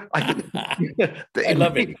 So I think I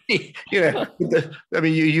love it.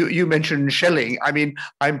 You mentioned Schelling. I mean,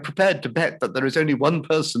 I'm prepared to bet that there is only one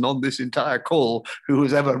person on this entire call who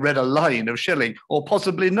has ever read a line of Schelling, or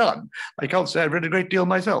possibly none. I can't say I've read a great deal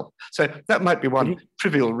myself. So that might be one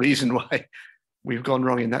trivial reason why we've gone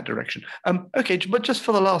wrong in that direction. Okay, but just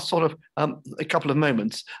for the last sort of a couple of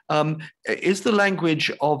moments, is the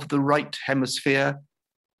language of the right hemisphere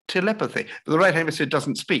telepathy? The right hemisphere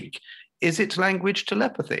doesn't speak. Is it language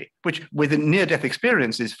telepathy? Which, with near-death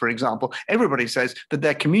experiences, for example, everybody says that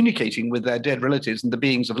they're communicating with their dead relatives and the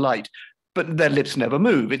beings of light, but their lips never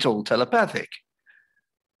move. It's all telepathic.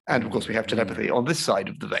 And of course, we have telepathy on this side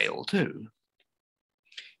of the veil too.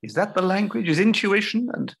 Is that the language? Is intuition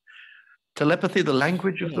and telepathy the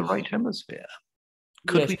language of the right hemisphere?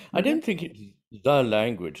 Yes, I don't think it's the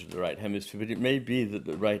language of the right hemisphere, but it may be that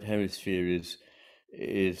the right hemisphere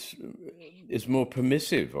is more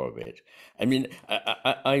permissive of it. I mean,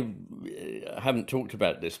 I haven't talked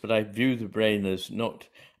about this, but I view the brain as not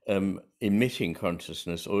emitting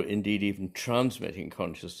consciousness, or indeed even transmitting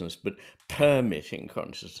consciousness, but permitting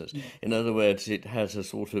consciousness. In other words, it has a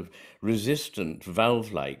sort of resistant,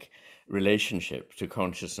 valve-like relationship to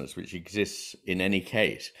consciousness which exists in any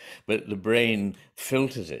case, but the brain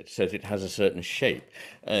filters it so that it has a certain shape.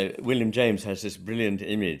 William James has this brilliant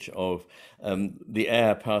image of the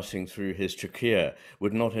air passing through his trachea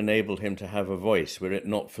would not enable him to have a voice were it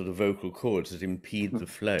not for the vocal cords that impede the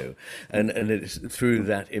flow. And it's through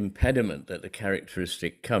that impediment that the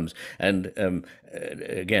characteristic comes. And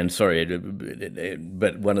again, sorry,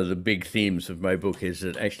 but one of the big themes of my book is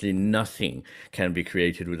that actually nothing can be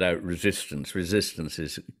created without resistance. Resistance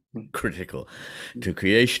is critical to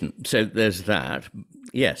creation. So there's that.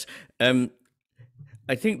 Yes.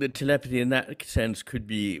 I think that telepathy in that sense could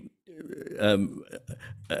be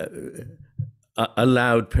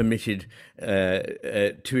allowed, permitted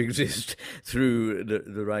to exist through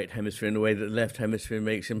the right hemisphere in a way that the left hemisphere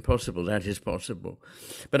makes impossible. That is possible.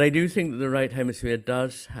 But I do think that the right hemisphere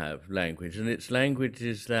does have language, and its language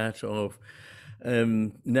is that of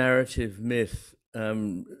narrative, myth,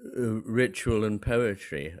 ritual and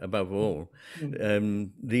poetry above all.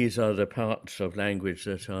 These are the parts of language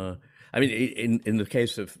that are, I mean, in the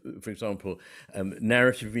case of, for example,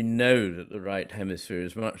 narrative, we know that the right hemisphere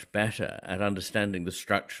is much better at understanding the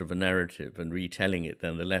structure of a narrative and retelling it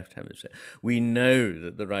than the left hemisphere. We know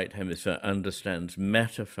that the right hemisphere understands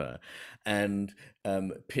metaphor and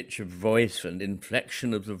pitch of voice and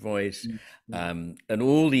inflection of the voice, and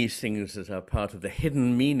all these things that are part of the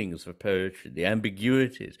hidden meanings of poetry, the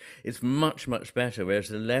ambiguities. It's much, much better, whereas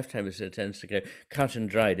the left hemisphere tends to go cut and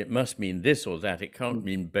dried. It must mean this or that. It can't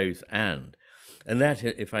mean both and. And that,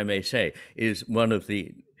 if I may say, is one of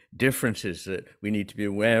the differences that we need to be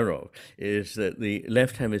aware of, is that the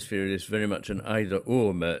left hemisphere is very much an either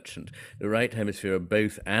or merchant. The right hemisphere are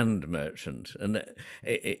both and merchant. And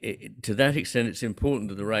to that extent, it's important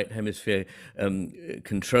that the right hemisphere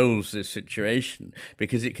controls this situation,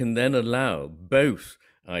 because it can then allow both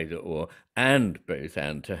either or and both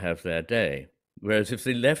and to have their day. Whereas if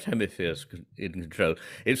the left hemisphere is in control,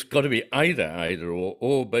 it's got to be either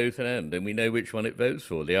or both and we know which one it votes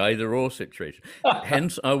for, the either or situation.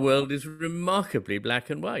 Hence, our world is remarkably black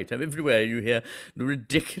and white. And everywhere you hear the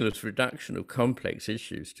ridiculous reduction of complex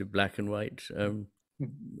issues to black and white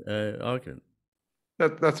argument.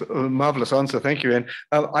 That's a marvelous answer. Thank you, Ian.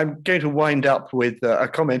 I'm going to wind up with a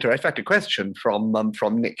comment, or in fact, a question from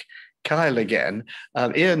Nick Kyle again.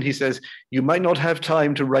 Ian, he says, you might not have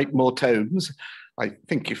time to write more tomes. I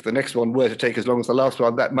think if the next one were to take as long as the last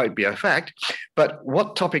one, that might be a fact. But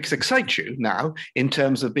what topics excite you now in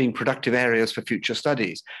terms of being productive areas for future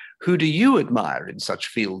studies? Who do you admire in such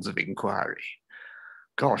fields of inquiry?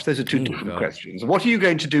 Gosh, those are two different questions. What are you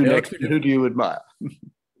going to do next, and who do you admire?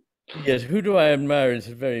 Yes, who do I admire is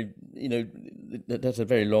a very, that's a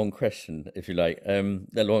very long question, if you like.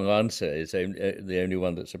 The long answer is the only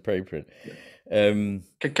one that's appropriate. Can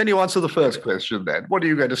you answer the first question then? What are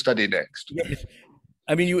you going to study next? Yes.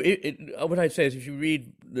 I mean, what I'd say is if you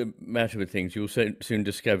read The Matter with Things, you'll soon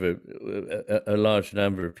discover a large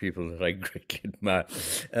number of people that I greatly admire.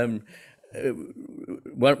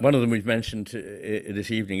 One of them we've mentioned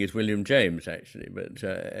this evening is William James, actually. But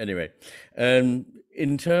anyway,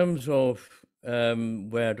 in terms of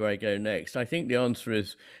where do I go next, I think the answer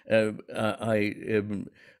is I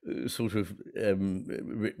sort of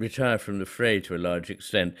retire from the fray to a large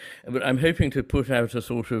extent. But I'm hoping to put out a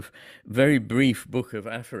sort of very brief book of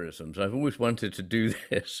aphorisms. I've always wanted to do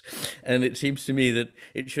this, and it seems to me that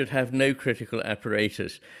it should have no critical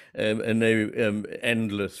apparatus and no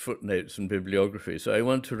endless footnotes and bibliography. So I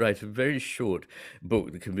want to write a very short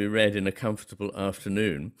book that can be read in a comfortable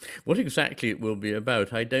afternoon. What exactly it will be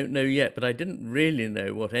about, I don't know yet, but I didn't really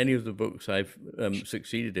know what any of the books I've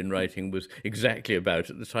succeeded in writing was exactly about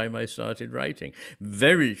at the time I started writing.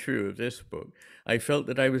 Very true of this book. I felt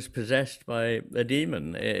that I was possessed by a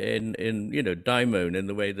demon in you know, daimon, in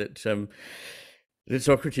the way that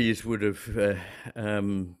Socrates would have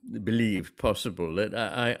believed possible. That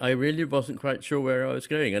I really wasn't quite sure where I was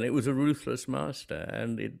going, and it was a ruthless master,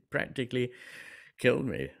 and it practically killed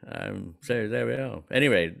me. So there we are.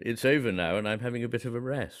 Anyway, it's over now, and I'm having a bit of a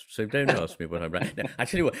rest. So don't ask me what I'm writing. Now, I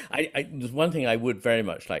tell you what, there's one thing I would very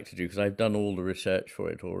much like to do, because I've done all the research for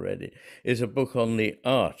it already, is a book on the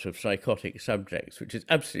art of psychotic subjects, which is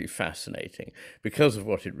absolutely fascinating because of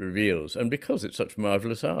what it reveals, and because it's such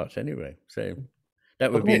marvelous art anyway. So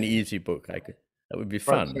that would be an easy book. That would be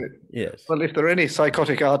fun. Right. Yes. Well, if there are any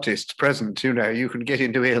psychotic artists present, you know, you can get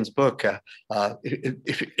into Iain's book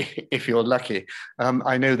if you're lucky.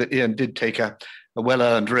 I know that Iain did take a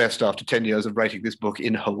well-earned rest after 10 years of writing this book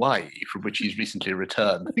in Hawaii, from which he's recently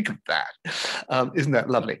returned. Think of that. Isn't that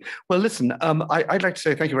lovely? Well, listen, I'd like to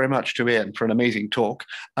say thank you very much to Iain for an amazing talk.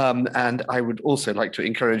 And I would also like to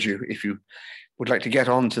encourage you, if you would like to get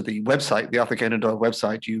on to the website, the Arthur Conan Doyle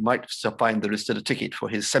website, you might find there is still a ticket for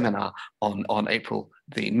his seminar on April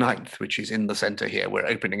the 9th, which is in the centre here. We're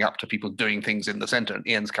opening up to people doing things in the centre, and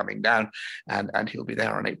Iain's coming down, and he'll be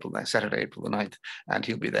there on Saturday, April the 9th, and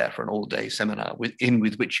he'll be there for an all-day seminar with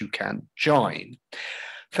which you can join.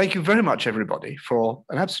 Thank you very much, everybody, for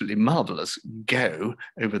an absolutely marvellous go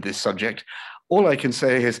over this subject. All I can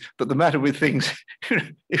say is that the matter with things,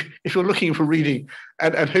 if you're looking for reading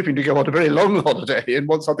and hoping to go on a very long holiday and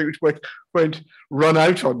want something which won't run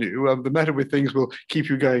out on you, the matter with things will keep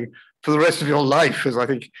you going for the rest of your life, as I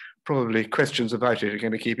think probably questions about it are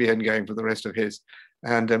going to keep Iain going for the rest of his.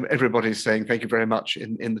 And everybody's saying thank you very much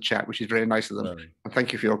in the chat, which is very nice of them. And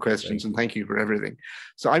thank you for your questions, and thank you for everything.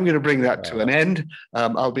 So I'm going to bring that to an end.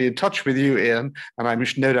 I'll be in touch with you, Iain, and I'm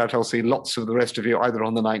no doubt I'll see lots of the rest of you either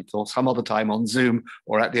on the 9th or some other time on Zoom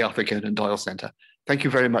or at the Arthur Conan Doyle Centre. Thank you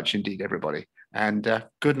very much indeed, everybody. And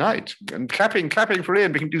good night. And clapping for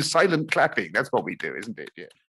Iain. We can do silent clapping. That's what we do, isn't it? Yeah.